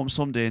come home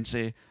someday and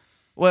say,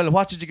 well,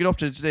 what did you get up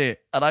to today?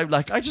 And I'm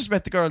like, I just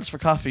met the girls for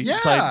coffee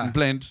inside in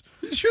Blend.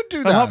 You should do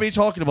and that. what are we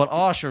talking about?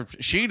 Oh, sure,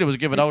 Sheila was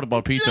giving out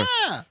about Peter.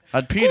 Yeah.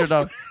 And Peter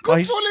Go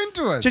full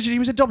into it. He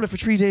was in Dublin for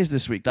 3 days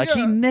this week. Like,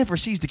 he never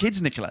sees the kids,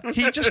 Nicola.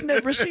 He just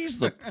never sees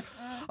them.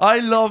 I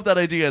love that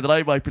idea that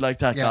I might be like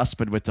that,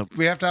 gossiping with them.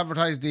 We have to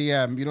advertise the,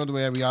 you know the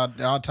way the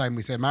odd time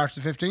we say March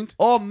the 15th?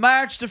 Oh,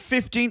 March the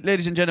 15th,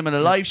 ladies and gentlemen, a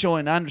live show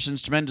in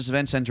Anderson's Tremendous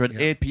Event Centre at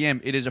 8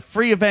 p.m. It is a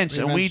free event,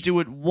 we do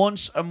it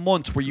once a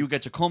month where you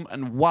get to come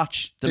and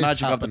watch the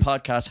magic of the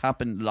podcast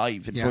happen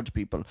live in front of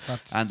people.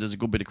 And there's a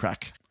good bit of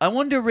crack. I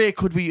wonder, Ray,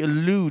 could we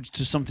allude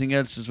to something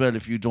else as well,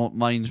 if you don't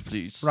mind,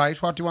 please? Right,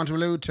 what do you want to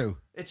allude to?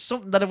 It's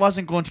something that I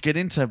wasn't going to get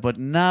into, but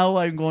now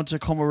I'm going to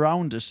come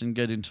around this and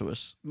get into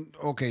it.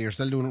 Okay, you're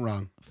still doing it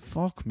wrong.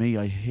 Fuck me,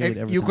 I hate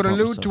everything. You could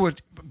allude to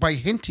it by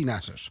hinting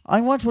at it.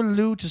 I want to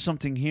allude to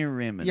something here,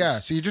 Raymond. Yeah,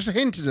 so you just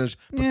hinted it,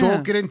 but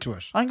don't get into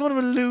it. I'm going to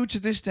allude to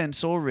this then,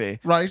 so Ray.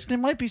 Right. There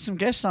might be some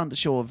guests on the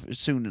show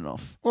soon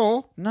enough.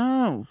 Oh.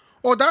 No.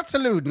 Oh, that's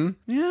alluding.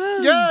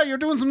 Yeah. Yeah, you're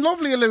doing some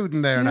lovely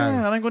alluding there now.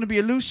 Yeah, and I'm going to be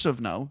elusive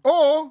now.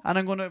 Oh. And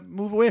I'm going to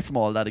move away from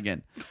all that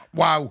again.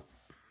 Wow.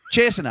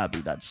 Chasing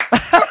Abby, lads.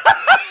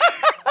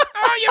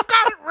 Oh, you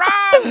got it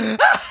wrong.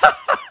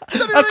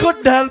 I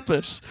couldn't help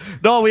it.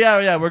 No, we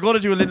are, we're going to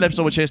do a little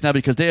episode with Chase Nabby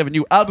because they have a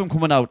new album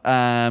coming out.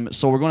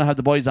 So we're going to have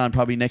the boys on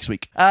probably next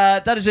week.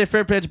 That is a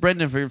fair play to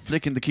Brendan for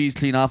flicking the keys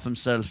clean off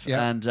himself.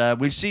 Yeah. And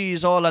we'll see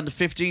you all on the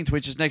 15th,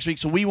 which is next week.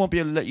 So we won't be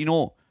able to let you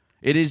know.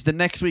 It is the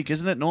next week,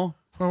 isn't it? No?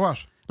 For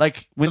what?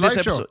 Like when The this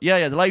live episode, show?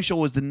 yeah, the live show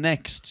was the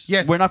next.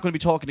 Yes. We're not going to be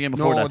talking again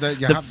before No, that.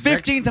 you The have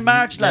 15th next- of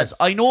March, lads. yes.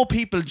 I know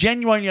people,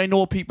 genuinely, I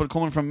know people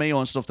coming from Mayo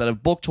and stuff that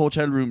have booked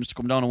hotel rooms to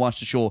come down and watch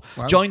the show.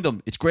 Wow. Join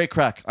them. It's great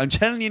crack. I'm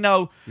telling you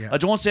now. Yeah. I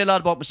don't say a lot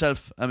about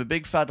myself. I'm a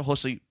big fat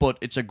hussy, but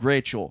it's a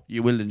great show.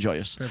 You will enjoy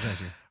it. Fair play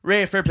to you.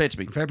 Ray, fair play to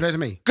me. Fair play to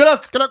me. Good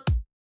luck. Good luck.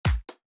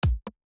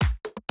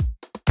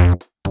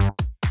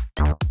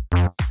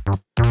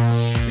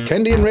 The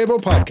Kendy and Rabo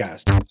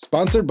podcast,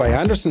 sponsored by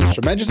Anderson's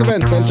Tremendous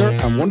Event Centre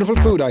and Wonderful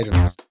Food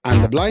Items,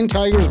 and the Blind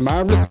Tiger's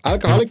marvellous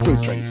alcoholic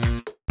fruit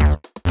drinks.